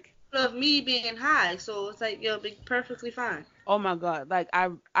of me being high, so it's like you'll be perfectly fine. Oh my God. Like I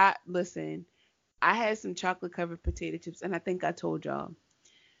listen, I had some chocolate covered potato chips and I think I told y'all.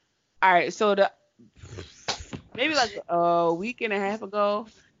 All right, so maybe like a week and a half ago,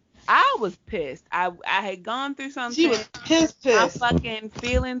 I was pissed. I had gone through something. She was pissed. My fucking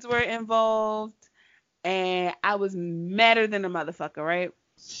feelings were involved, and I was madder than a motherfucker, right?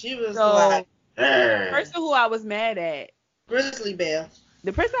 She was like, the person who I was mad at, Grizzly Bear.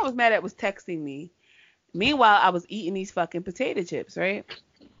 The person I was mad at was texting me. Meanwhile, I was eating these fucking potato chips, right?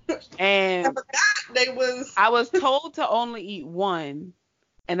 And I was told to only eat one,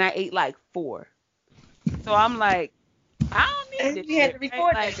 and I ate like 4. So I'm like, I don't need this. You had to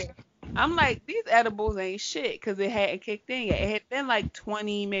record right? that. I'm like, these edibles ain't shit because it hadn't kicked in yet. It had been like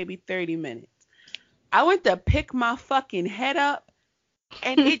 20, maybe 30 minutes. I went to pick my fucking head up,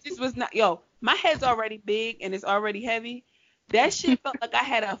 and it just was not. Yo, my head's already big and it's already heavy. That shit felt like I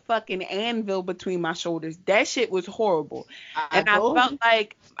had a fucking anvil between my shoulders. That shit was horrible. I felt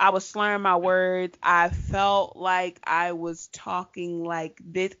like I was slurring my words. I felt like I was talking like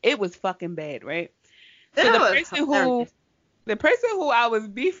this. It was fucking bad, right? So the person who I was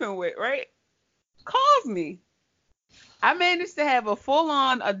beefing with, right, calls me. I managed to have a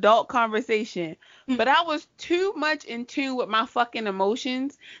full-on adult conversation, but I was too much in tune with my fucking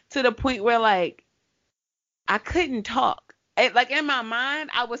emotions to the point where, like, I couldn't talk. Like, in my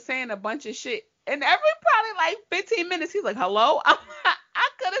mind, I was saying a bunch of shit. And every probably, like, 15 minutes, he's like, hello? I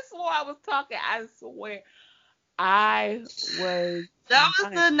could have swore I was talking. I swear. I was... That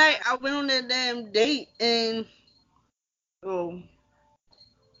was the night I went on that damn date, and... Oh...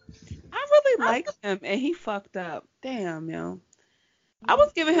 I really liked him, and he fucked up. Damn, yo. I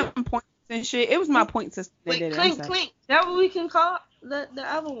was giving him points and shit. It was my point system. Wait, clink, clink. That what we can call the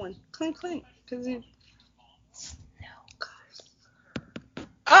other one. Clink, clink. Cause he...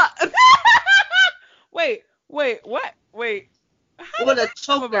 Wait, what? Wait. What a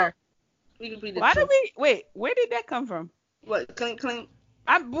choker. Why did we... Wait, where did that come from? What, clink, clink?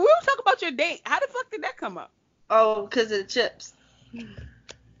 We were talking about your date. How the fuck did that come up? Oh, because of the chips.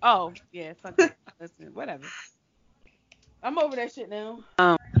 Oh, yeah, fuck it. Listen, whatever. I'm over that shit now.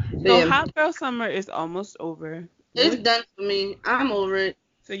 So Hot Girl Summer is almost over. It's done for me. I'm over it.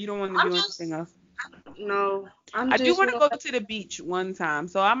 So you don't want to do anything else? No. I do want to go to the beach one time.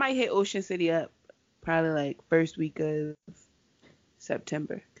 So I might hit Ocean City up probably like first week of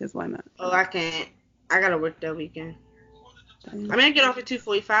September. Because why not? Oh, I can't. I got to work that weekend. Damn. I mean, I get off at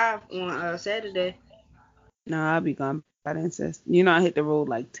 2:45 on Saturday. No, I'll be gone. I didn't insist. You know, I hit the road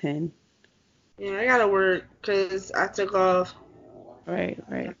like 10. Yeah, I gotta work because I took off.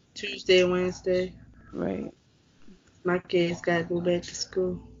 Right. Tuesday, Wednesday. Right. My kids gotta go back to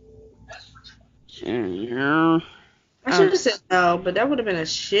school. Yeah. I should have said no, but that would have been a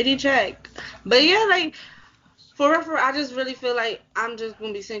shitty check. But yeah, like, for real, I just really feel like I'm just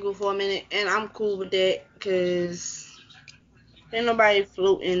gonna be single for a minute, and I'm cool with that because ain't nobody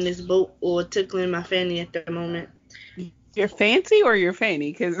floating this boat or tickling my fanny at the moment. Your fancy or your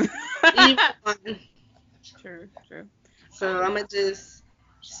fanny? Cause True. So I'm gonna just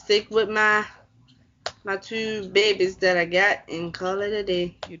stick with my 2 babies that I got and call it a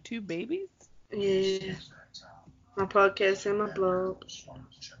day. Your 2 babies? Yeah. My podcast and my blog.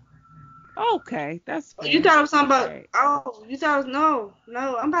 Okay, that's fine. You thought I was talking about? Right. Oh, you thought no.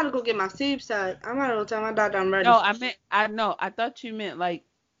 I'm about to go get my sleep side. I'm about to go tell my doctor I'm ready. No, I thought you meant like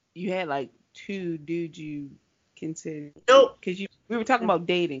you had like 2 dudes you considered. Nope. Because we were talking about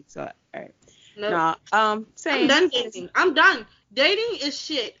dating, so all right. Nope. No, same. I'm done dating. I'm done. Dating is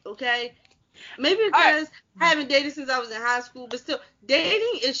shit, okay? Maybe because I haven't dated since I was in high school, but still,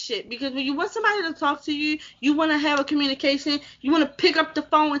 dating is shit. Because when you want somebody to talk to you, you want to have a communication, you want to pick up the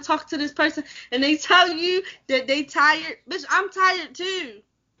phone and talk to this person, and they tell you that they tired. Bitch, I'm tired too.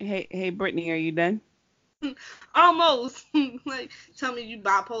 Hey, Brittany, are you done? Almost. Like, tell me you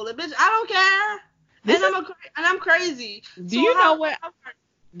bipolar. Bitch, I don't care. And I'm crazy. Do you know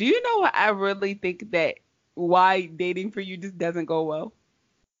what I really think that why dating for you just doesn't go well?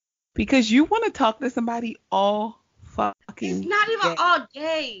 Because you want to talk to somebody all fucking It's not even day. all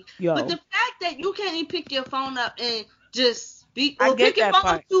day. Yo. But the fact that you can't even pick your phone up and just speak or pick your phone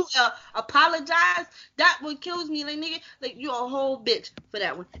part. up to apologize, that one kills me. Like, nigga, like, you're a whole bitch for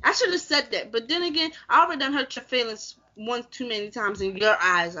that one. I should have said that. But then again, I already done hurt your feelings once too many times in your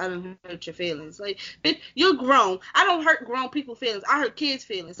eyes. I don't hurt your feelings. Like, bitch, you're grown. I don't hurt grown people's feelings. I hurt kids'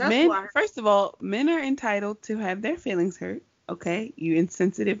 feelings. That's why I hurt. First of all, men are entitled to have their feelings hurt. Okay, you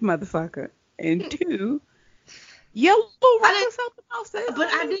insensitive motherfucker. And 2, Yo, but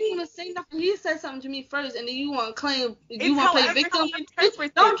I didn't even say nothing. He said something to me first, and then you want to claim you want to play victim.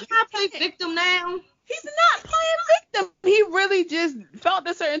 Don't try to play victim now. He's not playing victim. He really just felt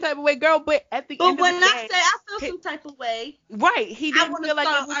a certain type of way, girl. But at the end of the day, when I say I feel some type of way, right? He didn't feel like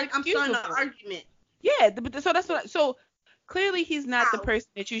it was I'm starting an argument. Yeah, so that's what. So clearly, he's not the person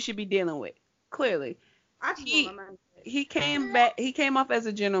that you should be dealing with. Clearly, he came back. He came off as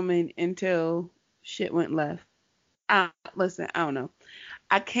a gentleman until shit went left. Listen, I don't know.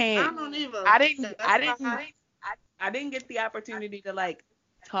 I can't. I don't either. I didn't get the opportunity to like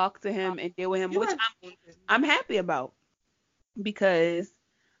talk to him and deal with him, which I'm happy about, because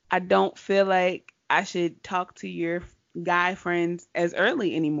I don't feel like I should talk to your guy friends as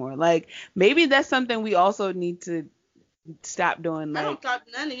early anymore. Like, maybe that's something we also need to stop doing. Like, I don't talk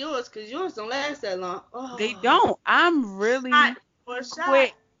to none of yours because yours don't last that long. Oh. They don't. I'm really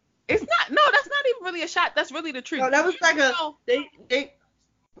quick. It's not. No, that's not even really a shot. That's really the truth. No, that was like they.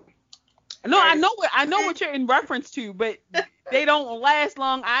 No, I know what you're in reference to, but they don't last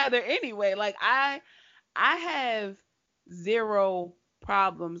long either anyway. Like, I have zero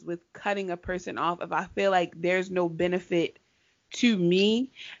problems with cutting a person off if I feel like there's no benefit to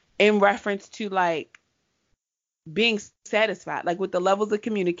me in reference to like being satisfied. Like, with the levels of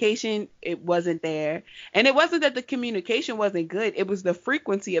communication, it wasn't there. And it wasn't that the communication wasn't good. It was the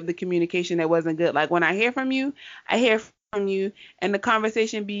frequency of the communication that wasn't good. Like, when I hear from you, I hear from you and the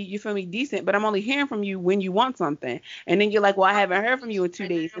conversation be, you feel me, decent, but I'm only hearing from you when you want something. And then you're like, well, I haven't heard from you in 2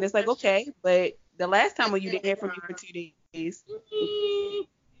 days. And it's like, okay, but the last time when you didn't hear from me for 2 days.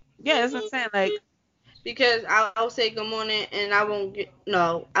 Yeah, that's what I'm saying. Like, because I'll say good morning and I won't get,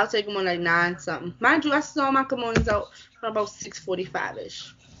 no, I'll say good morning like 9 something. Mind you, I saw my good mornings out about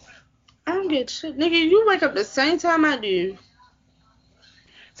 6:45ish. I don't get shit. Nigga, you wake up the same time I do.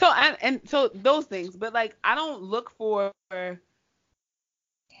 So those things, but like, I don't look for a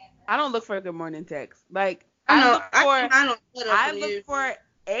good morning text. Like, I look for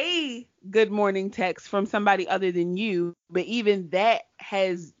a good morning text from somebody other than you, but even that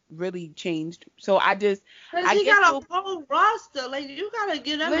has really changed. So I got a whole roster. Like, you gotta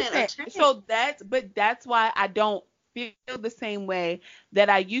give them a chance. So that's why I don't feel the same way that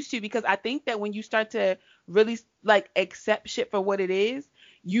I used to, because I think that when you start to really like accept shit for what it is,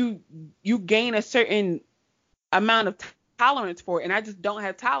 you gain a certain amount of tolerance for it, and I just don't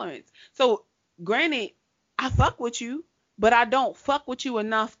have tolerance. So granted, I fuck with you, but I don't fuck with you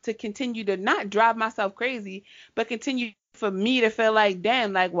enough to continue to not drive myself crazy, but continue for me to feel like,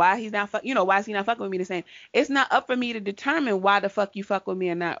 damn, like, why is he not fucking with me the same? It's not up for me to determine why the fuck you fuck with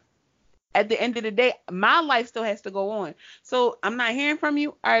me or not. At the end of the day, my life still has to go on. So I'm not hearing from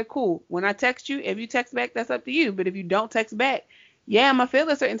you. All right, cool. When I text you, if you text back, that's up to you. But if you don't text back, yeah, I'm going to feel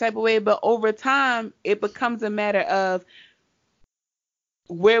a certain type of way. But over time, it becomes a matter of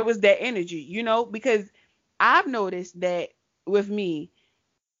where was that energy, because I've noticed that with me,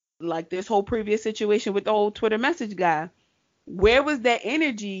 like this whole previous situation with the whole Twitter message guy, where was that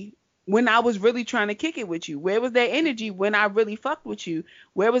energy when I was really trying to kick it with you? Where was that energy when I really fucked with you?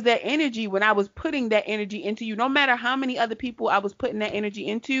 Where was that energy when I was putting that energy into you? No matter how many other people I was putting that energy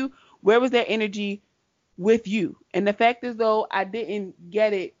into, where was that energy with you? And the fact is, though, I didn't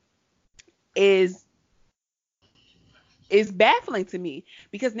get it is baffling to me,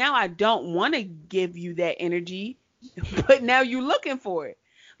 because now I don't want to give you that energy, but now you're looking for it.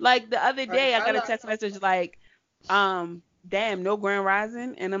 Like, the other day, I got a text message like, damn, no Grand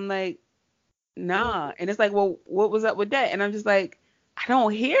Rising? And I'm like, nah. And it's like, well, what was up with that? And I'm just like, I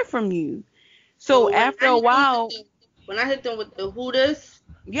don't hear from you. So after a while, when I hit them with the Hooters.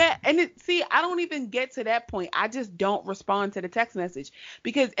 Yeah, and I don't even get to that point. I just don't respond to the text message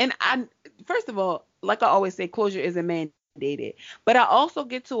because, first of all, like I always say, closure isn't mandated. But I also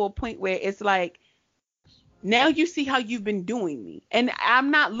get to a point where it's like, now you see how you've been doing me. And I'm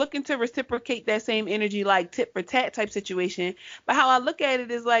not looking to reciprocate that same energy, like tit for tat type situation. But how I look at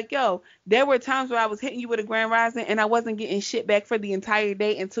it is like, yo, there were times where I was hitting you with a Grand Rising and I wasn't getting shit back for the entire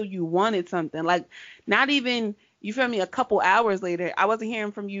day until you wanted something. Like, not even, you feel me, a couple hours later, I wasn't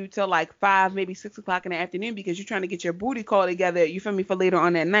hearing from you till like 5, maybe 6 o'clock in the afternoon because you're trying to get your booty call together, you feel me, for later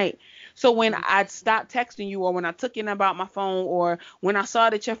on that night. So when I stopped texting you, or when I took your number out my phone, or when I saw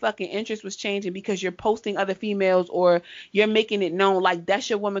that your fucking interest was changing because you're posting other females, or you're making it known like that's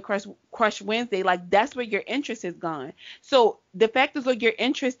your woman crush Wednesday, like that's where your interest is gone. So the fact is, like, your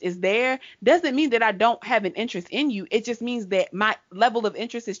interest is there doesn't mean that I don't have an interest in you. It just means that my level of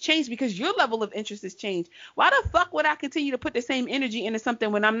interest has changed because your level of interest has changed. Why the fuck would I continue to put the same energy into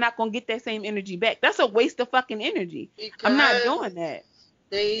something when I'm not going to get that same energy back? That's a waste of fucking energy. Because I'm not doing that.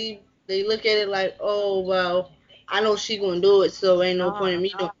 They look at it like, oh, well, I know she gonna do it, so ain't no point in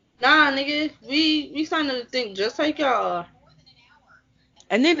me doing. Nah, nigga, we starting to think just like y'all.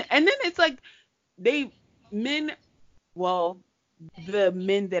 And then it's like the men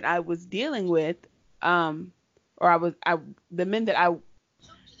that I was dealing with, the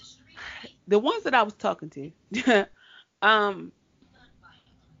ones that I was talking to,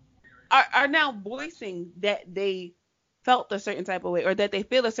 are now voicing that they felt a certain type of way or that they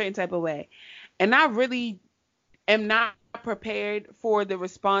feel a certain type of way. And I really am not prepared for the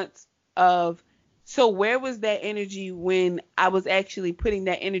response of, so where was that energy when I was actually putting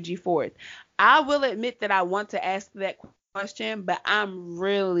that energy forth? I will admit that I want to ask that question, but I'm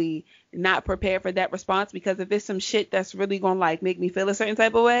really not prepared for that response, because if it's some shit that's really going to like make me feel a certain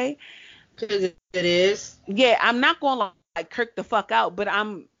type of way, because it is. Yeah, I'm not going to like kirk the fuck out, but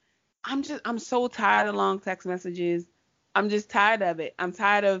I'm so tired of long text messages. I'm just tired of it. I'm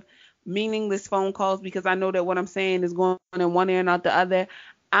tired of meaningless phone calls because I know that what I'm saying is going in one ear and out the other.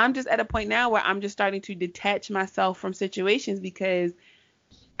 I'm just at a point now where I'm just starting to detach myself from situations, because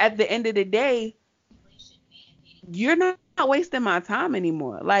at the end of the day, you're not wasting my time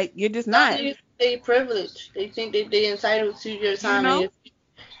anymore. Like, you're just not. They privileged. They think that they entitled to your time,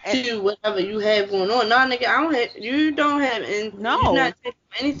 to whatever you have going on. Nah, nigga, you don't have, and you're not taking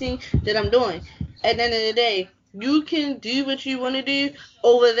anything that I'm doing. At the end of the day, you can do what you want to do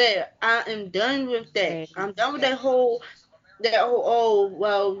over there. I am done with that. I'm done with that whole, oh,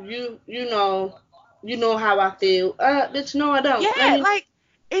 well, you know how I feel. Bitch, no, I don't. Yeah, like,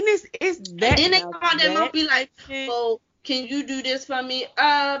 and it's that. And then they come out their mouth be like, oh, can you do this for me?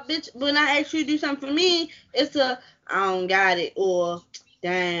 Bitch, when I ask you to do something for me, it's I don't got it, or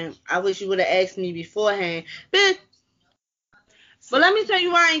damn, I wish you would have asked me beforehand. Bitch, but let me tell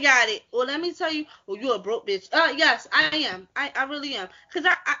you why I ain't got it. Or let me tell you, you a broke bitch. Yes, I am. I really am.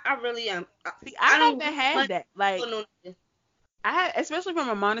 Because I really am. See, I haven't had that. Like, especially from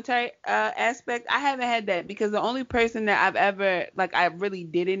a monetary aspect, I haven't had that, because the only person that I've ever, like, I really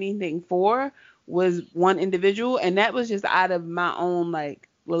did anything for was one individual, and that was just out of my own, like,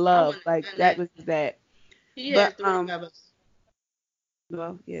 love. Like, that was that. He had 3 members.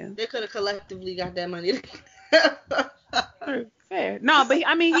 Well, yeah. They could have collectively got that money. Fair. No, but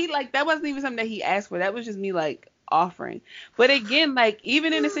he like, that wasn't even something that he asked for. That was just me, like, offering. But again, like,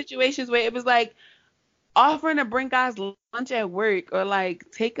 even in the situations where it was like offering to bring guys lunch at work, or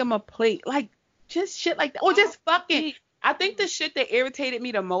like take them a plate, like, just shit like that, or just fucking. I think the shit that irritated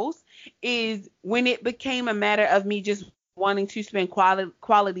me the most is when it became a matter of me just wanting to spend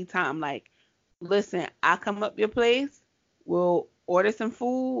quality time. Like, listen, I come up your place, we'll order some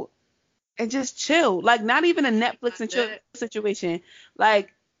food and just chill. Like, not even a Netflix and chill situation.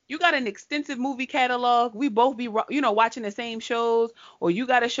 Like, you got an extensive movie catalog. We both be, watching the same shows, or you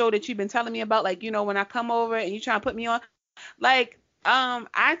got a show that you've been telling me about. Like, when I come over and you try to put me on, like,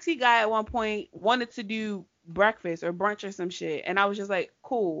 IT guy at one point wanted to do breakfast or brunch or some shit. And I was just like,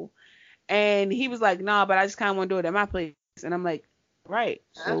 cool. And he was like, nah, but I just kind of want to do it at my place. And I'm like, right.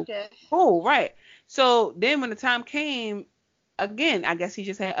 So, okay. Cool. Right. So then when the time came, again, I guess he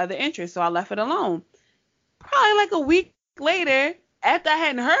just had other interests, so I left it alone. Probably like a week later, after I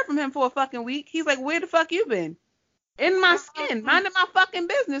hadn't heard from him for a fucking week, he's like, where the fuck you been? In my skin, minding my fucking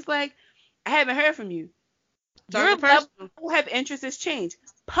business. Like, I haven't heard from you. Your level of interest has changed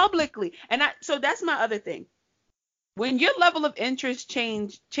publicly. And so that's my other thing. When your level of interest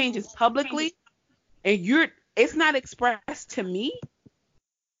changes publicly, and it's not expressed to me,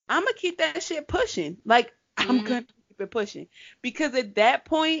 I'm going to keep that shit pushing. Like, I'm going to keep it pushing. Because at that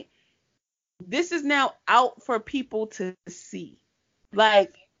point, this is now out for people to see.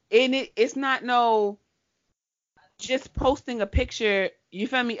 Like, and it's not no just posting a picture, you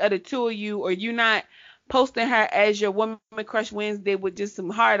feel me, of the two of you, or you not posting her as your Woman Crush Wednesday with just some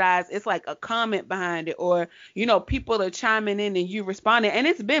hard eyes. It's like a comment behind it, or, people are chiming in and you responding, and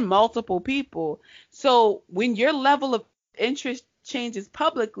it's been multiple people. So when your level of interest changes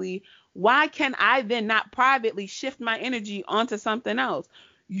publicly, why can I then not privately shift my energy onto something else?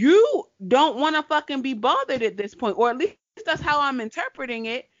 You don't want to fucking be bothered at this point, or at least that's how I'm interpreting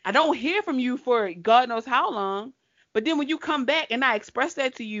it. I don't hear from you for God knows how long, but then when you come back and I express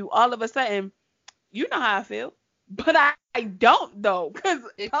that to you, all of a sudden, you know how I feel. But I don't, though, because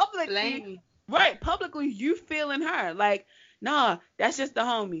publicly you feeling her. Like, nah, that's just the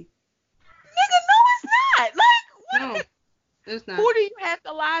homie. Nigga, no, it's not. Like, what? No, it's not. Who do you have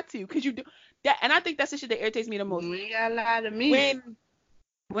to lie to? Because you do that, and I think that's the shit that irritates me the most. You ain't gotta lie to me.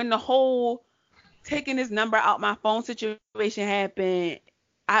 When the whole taking his number out my phone situation happened,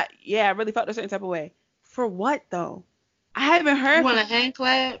 I really felt a certain type of way. For what, though? I haven't heard. You want a hand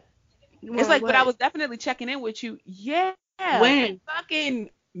clap? It's like, but I was definitely checking in with you. Yeah. When? Fucking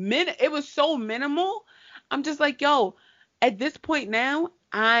minute. It was so minimal. I'm just like, yo, at this point now,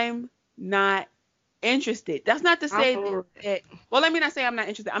 I'm not interested. That's not to say that, well, let me not say I'm not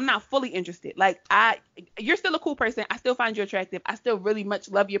interested. I'm not fully interested. Like, you're still a cool person. I still find you attractive. I still really much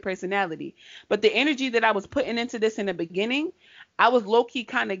love your personality. But the energy that I was putting into this in the beginning, I was low-key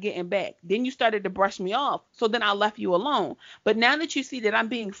kind of getting back. Then you started to brush me off. So then I left you alone. But now that you see that I'm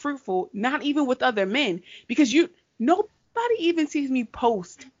being fruitful, not even with other men, because nobody even sees me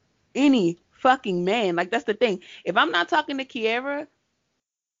post any fucking man. Like, that's the thing. If I'm not talking to Kiara,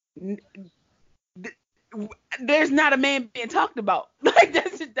 there's not a man being talked about. Like,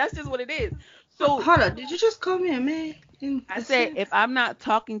 that's just what it is. So hold on, did you just call me a man? I said, if I'm not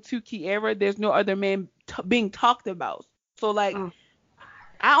talking to Kiara, there's no other man being talked about. So like,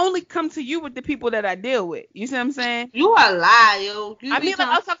 I only come to you with the people that I deal with. You see what I'm saying? You a lie, yo. I mean, like,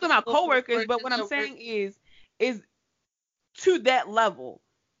 I'll talk to my coworkers, but what I'm saying is to that level.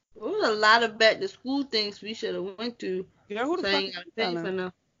 There was a lot of back to school things we should have went to. Girl, who the fuck is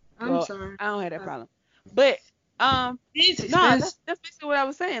telling? I'm sorry. I don't have that problem. But that's basically what I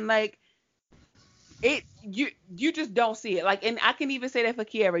was saying. Like, you just don't see it. Like, and I can even say that for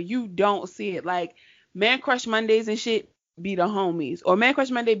Kiara. You don't see it. Like, Man Crush Mondays and shit be the homies, or Man Crush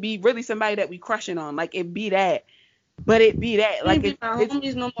Monday be really somebody that we crushing on. Like, it be that, but it be that. Like, it's my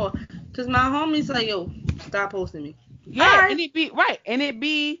homies no more. Cause my homies like, yo, stop posting me. Yeah, right. And it be right, and it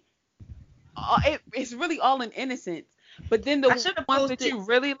be, it's really all in innocence. But then the ones that you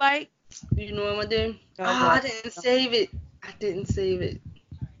really like, you know what I did? I didn't save it.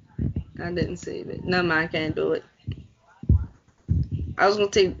 Never mind, I can't do it. I was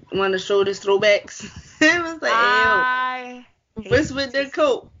gonna take one of the shoulders throwbacks. It was like, what's with the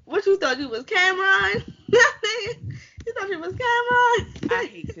coat? What you thought you was Cameron? You thought you was Cameron? I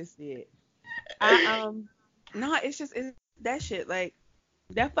hate to see it. No, it's that shit. Like,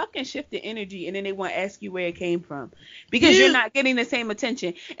 that fucking shifted energy, and then they want to ask you where it came from because you're not getting the same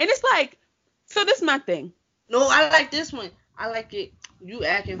attention. And it's like, so this is my thing. No, I like this one. I like it. You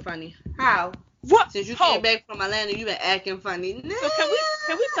acting funny. How? What? Since you came back from Atlanta, you been acting funny. So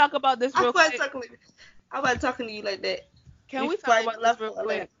can we talk about this real quick? I'm not talking to you like that. Can we talk about this real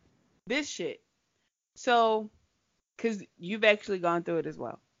quick? This shit. So, because you've actually gone through it as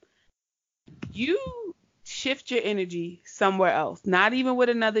well. You shift your energy somewhere else. Not even with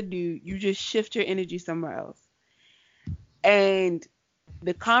another dude. You just shift your energy somewhere else. And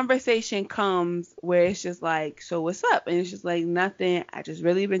the conversation comes where it's just like, so what's up? And it's just like, nothing. I just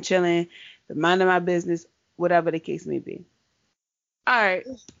really been chilling, minding my business, whatever the case may be. All right.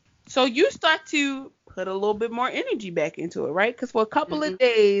 So you start to put a little bit more energy back into it, right? Because for a couple of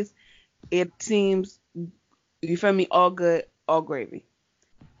days, it seems, you feel me, all good, all gravy.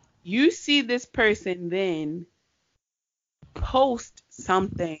 You see this person then post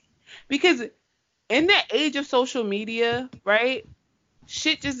something. Because in that age of social media, right,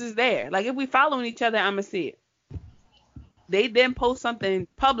 shit just is there. Like, if we following each other, I'm going to see it. They then post something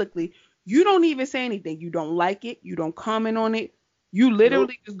publicly. You don't even say anything. You don't like it. You don't comment on it. You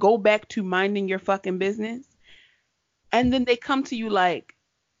literally just go back to minding your fucking business. And then they come to you like,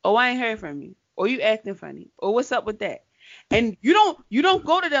 oh, I ain't heard from you. Or you acting funny. Or what's up with that? And you don't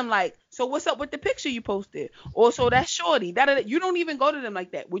go to them like, so what's up with the picture you posted? Or so that's shorty. You don't even go to them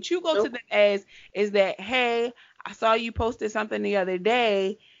like that. What you go to them as is that, hey, I saw you posted something the other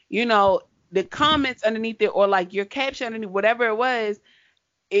day. You know, the comments underneath it, or like your caption underneath, whatever it was,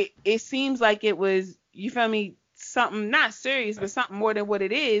 it seems like it was, you feel me, something not serious, but something more than what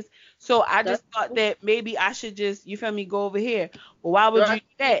it is. So I just thought that maybe I should just, you feel me, go over here. Well, why would you do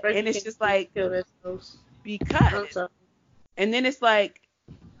that? And it's just like, because. And then it's like,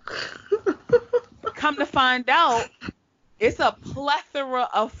 come to find out, it's a plethora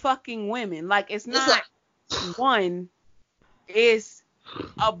of fucking women. Like, it's not one, it's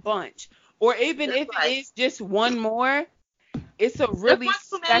a bunch. Or even if it is just one more, it's a really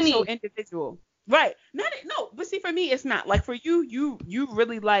special individual. Right. But see, for me, it's not. Like, for you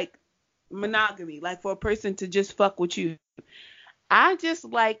really like monogamy. Like, for a person to just fuck with you. I just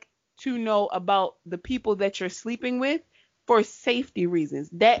like to know about the people that you're sleeping with for safety reasons.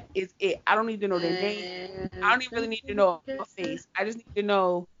 That is it. I don't need to know their name. I don't even really need to know their face. I just need to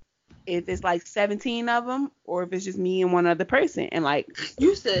know if it's like 17 of them or if it's just me and one other person. And like,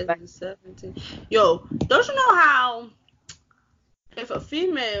 you said like 17. Yo, don't you know how if a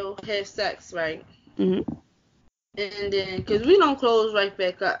female has sex, right? Mm-hmm. And then, because we don't close right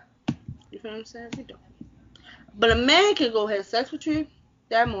back up. You feel what I'm saying? We don't. But a man can go have sex with you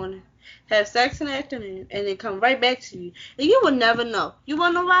that morning have sex in the afternoon, and then come right back to you. And you will never know. You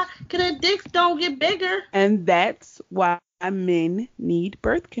want to know why? Because their dicks don't get bigger. And that's why men need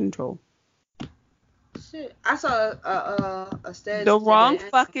birth control. Shit. I saw a status. The wrong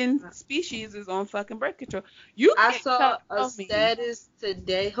fucking species is on fucking birth control. I saw a status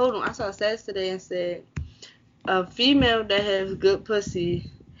today. Hold on. I saw a status today and said, a female that has good pussy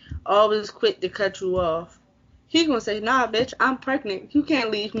always quick to cut you off. He gonna say, nah, bitch, I'm pregnant. You can't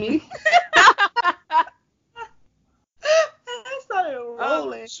leave me. I started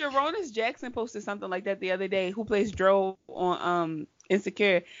rolling. Sharonis Jackson posted something like that the other day. Who plays Dro on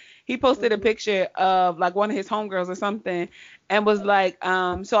Insecure? He posted a picture of like one of his homegirls or something, and was like,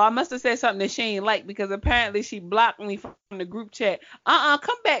 so I must have said something that she ain't like, because apparently she blocked me from the group chat.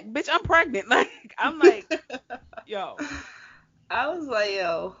 Come back, bitch, I'm pregnant. Like, I'm like, yo. I was like,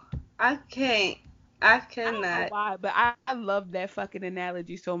 yo, I cannot. I don't know why, but I love that fucking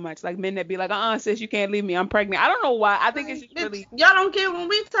analogy so much. Like, men that be like, sis, you can't leave me, I'm pregnant. I don't know why. I think it's just really. Y'all don't care when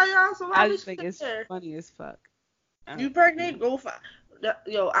we tell y'all, so why I just think it's funny as fuck. You pregnant? Go find.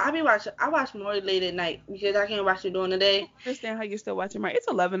 Yo, I watch Maury late at night because I can't watch it during the day. I understand how you're still watching Maury. It's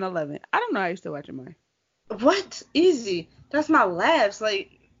 11:11. I don't know how you're still watching Maury. What? Easy. That's my labs.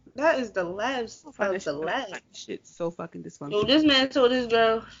 Like, that is the labs of the labs. Shit's so fucking dysfunctional. Yo, this man told this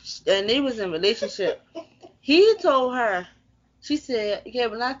girl, and they was in a relationship. He told her, she said, yeah,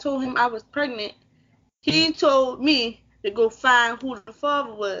 when I told him I was pregnant, he told me to go find who the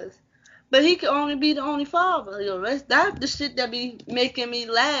father was. But he could only be the only father. Yo, that's the shit that be making me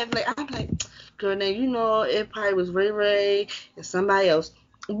laugh. Like, I'm like, girl, now you know it probably was Ray Ray and somebody else.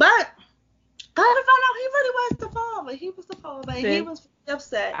 But I found out he really was the father. He was the father, and he was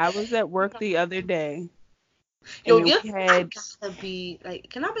upset. I was at work the other day. Yo, I gotta be like,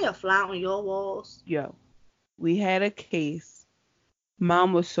 can I be a fly on your walls? Yo, we had a case.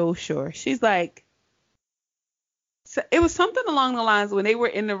 Mom was so sure. She's like, so it was something along the lines when they were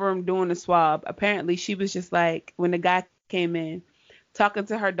in the room doing the swab. Apparently, she was just like, when the guy came in, talking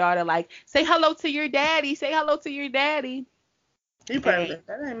to her daughter, like, say hello to your daddy. Say hello to your daddy. He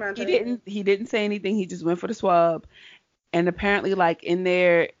didn't say anything. He just went for the swab. And apparently, like, in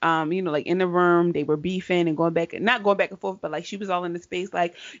there, like in the room, they were beefing and not going back and forth, but like she was all in the space,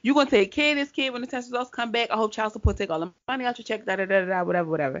 like, you gonna take care of this kid when the test results come back. I hope child support take all the money out your check,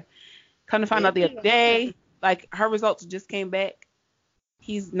 whatever. Come to find out the other day, like, her results just came back.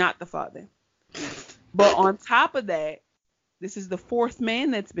 He's not the father. But on top of that, this is the fourth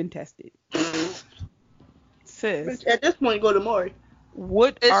man that's been tested. Sis. At this point, go to Maury.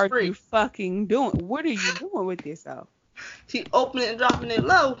 What are you fucking doing? What are you doing with yourself? She opening and dropping it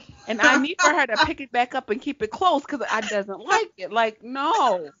low. And I need for her to pick it back up and keep it close because I doesn't like it. Like,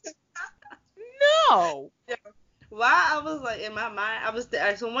 no. No. Yeah. Why I was like, in my mind,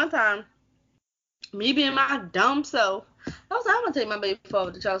 so one time, me being my dumb self, I was like, I'm going to take my baby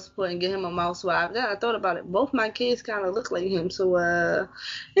father to child support and get him a mouth swab. Then I thought about it. Both my kids kind of look like him. So, ain't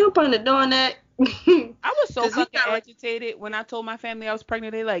no point in doing that. I was so fucking agitated when I told my family I was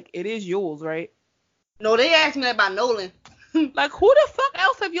pregnant. They like, it is yours, right? No, they asked me about Nolan. Like, who the fuck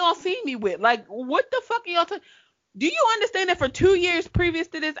else have y'all seen me with? Like, what the fuck are y'all do you understand that for 2 years previous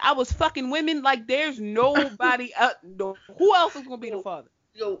to this, I was fucking women? Like, there's nobody else. Who else is going to be the father?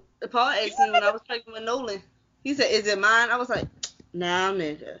 Yo, Paul asked me when I was pregnant with Nolan. He said, is it mine? I was like, nah,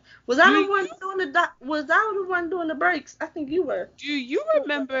 nigga. Was I the one doing the breaks? I think you were. Do you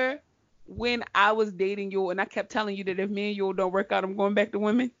remember when I was dating you and I kept telling you that if me and you don't work out, I'm going back to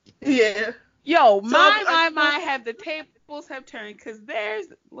women? Yeah. Yo, my have the tables have turned, because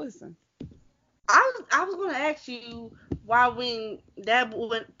listen. I was going to ask you why when Dad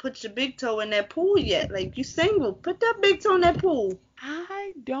wouldn't put your big toe in that pool yet. Like, you single. Put that big toe in that pool.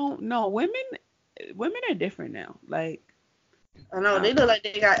 I don't know. Women are different now. Like, I know, they look like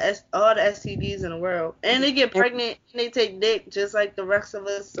they got all the STDs in the world. And they get pregnant and they take dick just like the rest of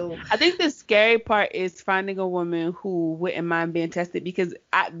us. So I think the scary part is finding a woman who wouldn't mind being tested, because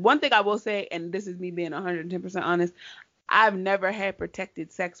one thing I will say, and this is me being 110% honest, I've never had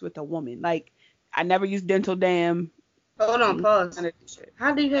protected sex with a woman. Like, I never used dental dam. Hold on, pause.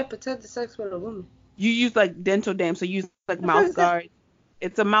 How do you have protected sex with a woman? You use like dental dam, so you use like mouth guard.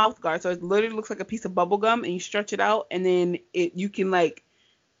 It's a mouth guard, so it literally looks like a piece of bubble gum, and you stretch it out, and then you can like,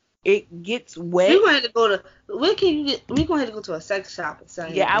 it gets wet. We're gonna have to go to a sex shop and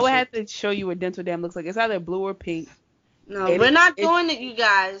sell. Yeah, I would have to show you what dental dam looks like. It's either blue or pink. No, we're not doing it, you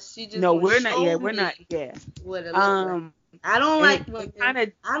guys. No, we're not. Yeah, we're not. Yeah. What it looks like. I don't like.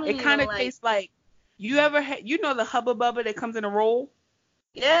 It kind of tastes like. You ever had? You know the Hubba Bubba that comes in a roll?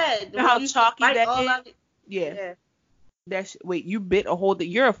 Yeah. You know how chalky that is? Yeah. Wait, you bit a hole that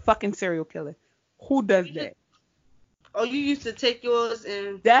you're a fucking serial killer. Who does that? Oh, you used to take yours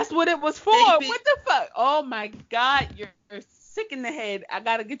and... That's what it was for. What the fuck? Oh my God, you're sick in the head. I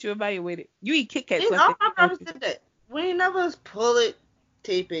gotta get you evaluated. You eat Kit Kats. All my brothers did that. We ain't never pull it,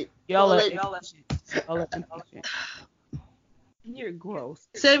 tape it. Y'all are impatient. You're gross.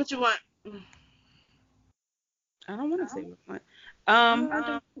 Say what you want. I don't want to say what I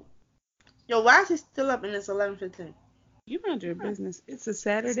want. Yo, why is he still up and it's 11:15? You mind your business. It's a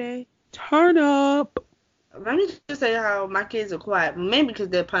Saturday. Turn up. Let me just say how my kids are quiet, maybe because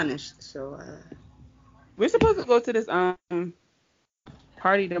they're punished. So we're supposed to go to this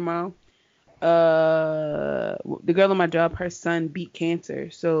party tomorrow. The girl on my job, her son beat cancer,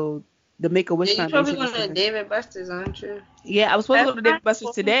 so the Make-A-Wish Foundation. You're probably going to Dave & Buster's, aren't you? Yeah, I was supposed to go to Dave &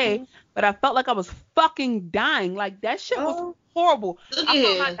 Buster's today, but I felt like I was fucking dying. Like, that shit was horrible.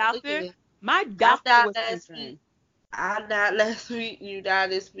 My doctor was concerned. I died last week. You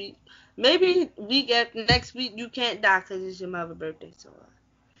died this week. Maybe next week you can't die because it's your mother's birthday. So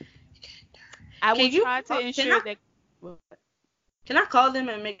you can't die. I will try to ensure that. Can I call them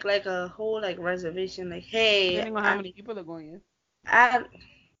and make like a whole like reservation? Like, hey, depending on how many people are going in. I'm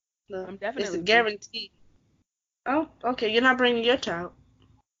definitely. It's a guarantee. Oh, okay. You're not bringing your child.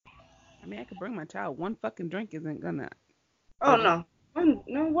 I mean, I could bring my child. One fucking drink isn't gonna. Oh no.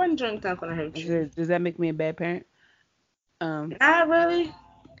 One drink's not gonna hurt you. Does that make me a bad parent? Not really.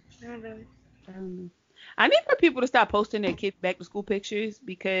 I don't know. I need for people to stop posting their kids' back to school pictures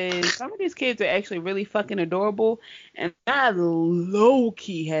because some of these kids are actually really fucking adorable, and I low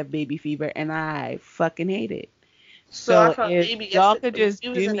key have baby fever, and I fucking hate it. So if y'all could just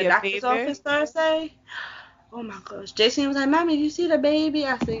do me a favor. Office Thursday. Oh my gosh, Jason was like, "Mommy, you see the baby?"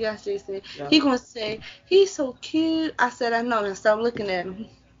 I said, "Yes, Jason." Yeah. He gonna say, "He's so cute." I said, "I know." And stop looking at him.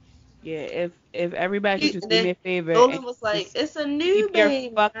 Yeah, if everybody could just do me a favor. Nolan was like, "It's a new baby."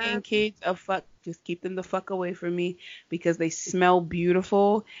 Keep your fucking kids just keep them the fuck away from me because they smell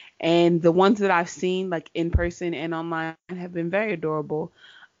beautiful, and the ones that I've seen like in person and online have been very adorable.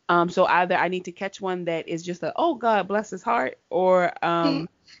 So either I need to catch one that is just a oh God bless his heart, or goddamn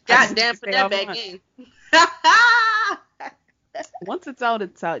put that back in. Once it's out,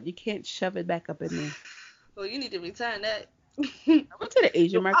 it's out. You can't shove it back up in there. Well, you need to return that. I went to the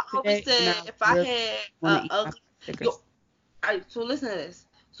Asian market today. Said if I had so listen to this.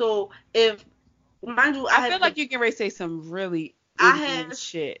 So if mind you, I feel like you can really say some really ignorant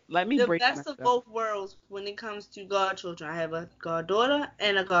shit. Let me break the best of both worlds when it comes to godchildren. I have a goddaughter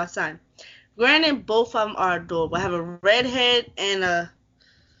and a godson. Granted, both of them are adorable. I have a red head and a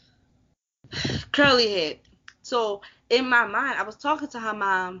curly head. So in my mind, I was talking to her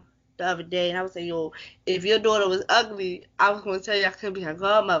mom the other day, and I was saying, "Yo, if your daughter was ugly, I was gonna tell you I couldn't be her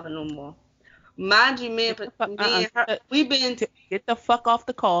godmother no more." Mind you, me and her, we've been get the fuck off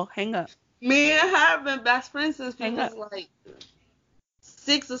the call. Hang up. Me and her have been best friends since we was like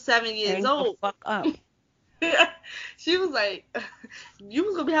 6 or 7 years old. The fuck up. She was like, "You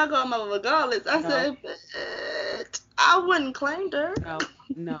was gonna be her godmother regardless." I said, "But I wouldn't claim her."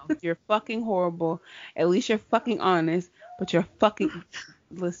 No, you're fucking horrible. At least you're fucking honest, but you're fucking.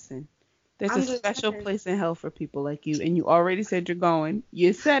 Listen, there's a special place in hell for people like you, and you already said you're going.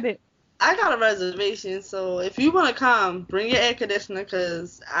 You said it. I got a reservation, so if you want to come, bring your air conditioner,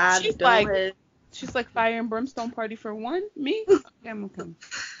 because She's like fire and brimstone party for one. Me? Okay, I'm gonna come.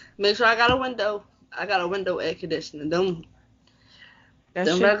 Make sure I got a window. I got a window air conditioner. That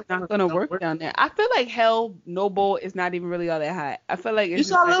shit's not gonna work down there. I feel like Hell Noble is not even really all that hot. I feel like you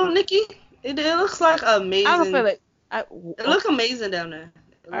saw Little Nicky. It looks like amazing. I don't feel like it looks amazing down there.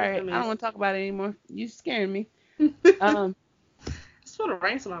 All right, amazing. I don't want to talk about it anymore. You scaring me. It's supposed to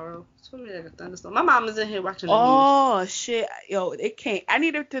rain tomorrow. It's supposed to be like a thunderstorm. My mom is in here watching the news. Oh shit, yo, it can't. I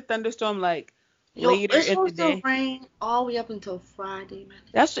need it to thunderstorm like later in the day. It's supposed to rain all the way up until Friday,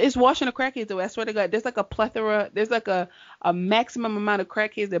 man. It's washing the crackheads though. I swear to God, there's like a plethora. There's like a maximum amount of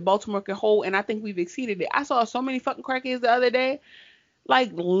crackheads that Baltimore can hold, and I think we've exceeded it. I saw so many fucking crackheads the other day,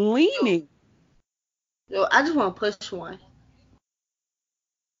 like leaning. Yo, I just want to push one.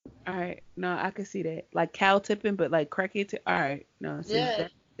 All right, no, I can see that. Like cow tipping, but like crackhead all right, no, see, yeah,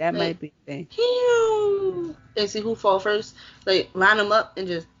 that might be the thing. And see who fall first. Like line them up and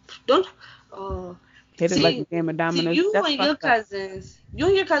just don't. Hit it like a game of dominoes. You and your cousins, you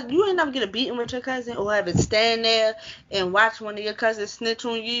ain't never get a beating with your cousin or have it stand there and watch one of your cousins snitch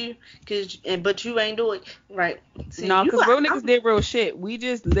on you, but you ain't do it right. See, no, because real niggas did real shit. We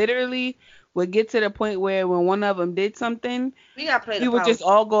just literally would get to the point where when one of them did something, we would just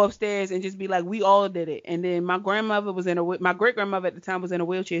all go upstairs and just be like, we all did it. And then my grandmother was my great grandmother at the time was in a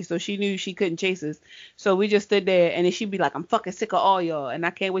wheelchair, so she knew she couldn't chase us. So we just stood there, and then she'd be like, I'm fucking sick of all y'all, and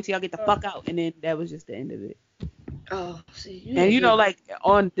I can't wait till y'all get the fuck out. And then that was just the end of it. Oh, see. And you know, like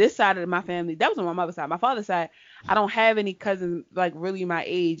on this side of my family, that was on my mother's side. My father's side, I don't have any cousins like really my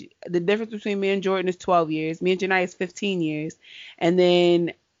age. The difference between me and Jordan is 12 years. Me and Janai is 15 years. And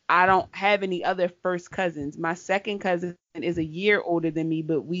then I don't have any other first cousins. My second cousin is a year older than me,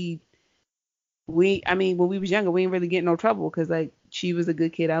 but I mean, when we was younger, we didn't really get in no trouble because like she was a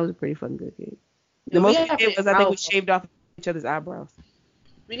good kid. I was a pretty fucking good kid. The most we did was I think we shaved off each other's eyebrows.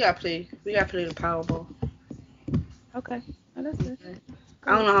 We gotta play the Powerball. Okay. Oh, that's good.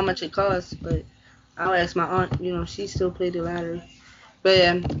 I don't know how much it costs, but I'll ask my aunt. You know, she still played the lottery. But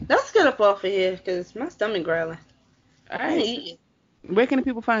yeah, let's get up off of here because my stomach growling. All right. Where can the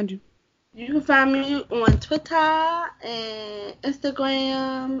people find you? You can find me on Twitter and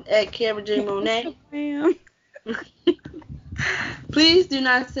Instagram at Kiara J. Monet. Please do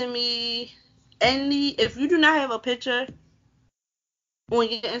not send me if you do not have a picture on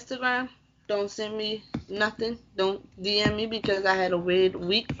your Instagram, don't send me nothing. Don't DM me because I had a weird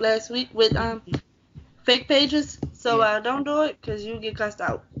week last week with fake pages. So don't do it because you get cussed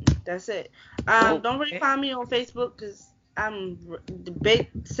out. That's it. Don't really find me on Facebook because I'm the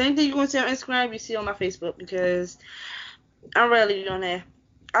same thing you're gonna see on Instagram you see on my Facebook because I'm rarely on there.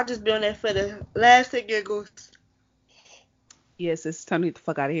 I'll just be on there for the last and giggles. Yes, it's time to get the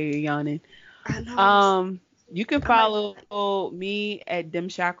fuck out of here. You're yawning. I know. You can follow me at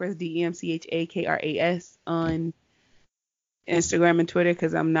Demchakras, DEMCHAKRAS on Instagram and Twitter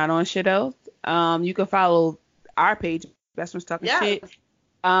because I'm not on shit else. You can follow our page, Best Friends Talking Shit.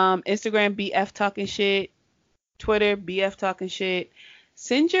 Instagram, BF Talking Shit. Twitter, BF Talking Shit.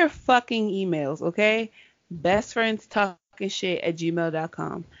 Send your fucking emails, okay?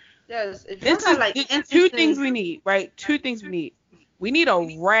 bestfriendstalkingshit@gmail.com. Yes. This is two things we need, right? Two things we need. We need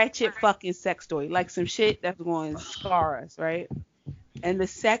a ratchet fucking sex story, like some shit that's going to scar us, right? And the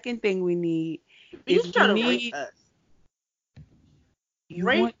second thing we need is rate us.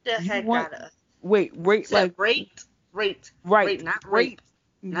 Rate the heck out of us. Wait, rate like rate. Right. Not rate.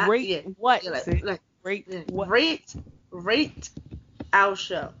 Rate what? Rate our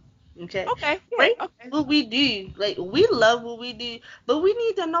show. Okay. Okay. Rate what we do. Like we love what we do, but we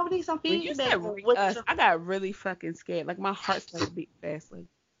need to know some feedback. I got really fucking scared. Like my heart started beating fast. Like,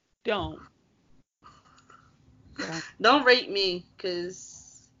 don't rate me,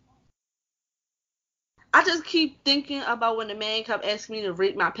 cause I just keep thinking about when the man kept asking me to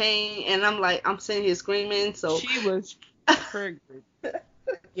rate my pain, and I'm like, I'm sitting here screaming. So she was triggered.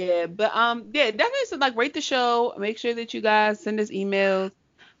 Yeah, but definitely so like rate the show. Make sure that you guys send us emails.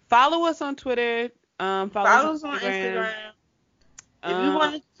 Follow us on Twitter. Follow us on Instagram. If you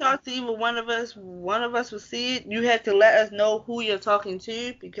want to talk to either one of us will see it. You have to let us know who you're talking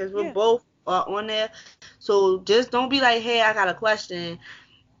to because we're both on there. So just don't be like, hey, I got a question.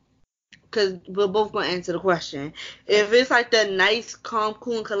 Because we're both going to answer the question. If it's like the nice, calm,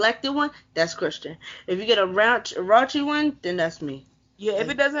 cool, and collected one, that's Christian. If you get a raunchy one, then that's me. Yeah, if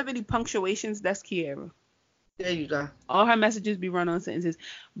it doesn't have any punctuations, that's Kiara. There you go. All her messages be run on sentences.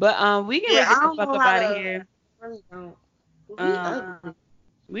 But we can get the fuck up out of here. I really don't.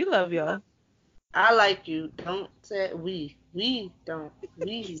 We love y'all. I like you. Don't say we. We don't.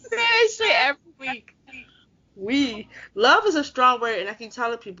 We say that shit every week. We. Love is a strong word, and I keep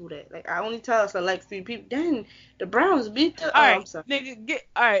telling people that. Like, I only tell us I like 3 people. Then the Browns beat the... Alright, nigga,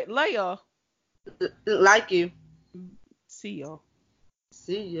 alright, love y'all. Like you. See y'all.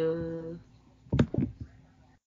 See ya.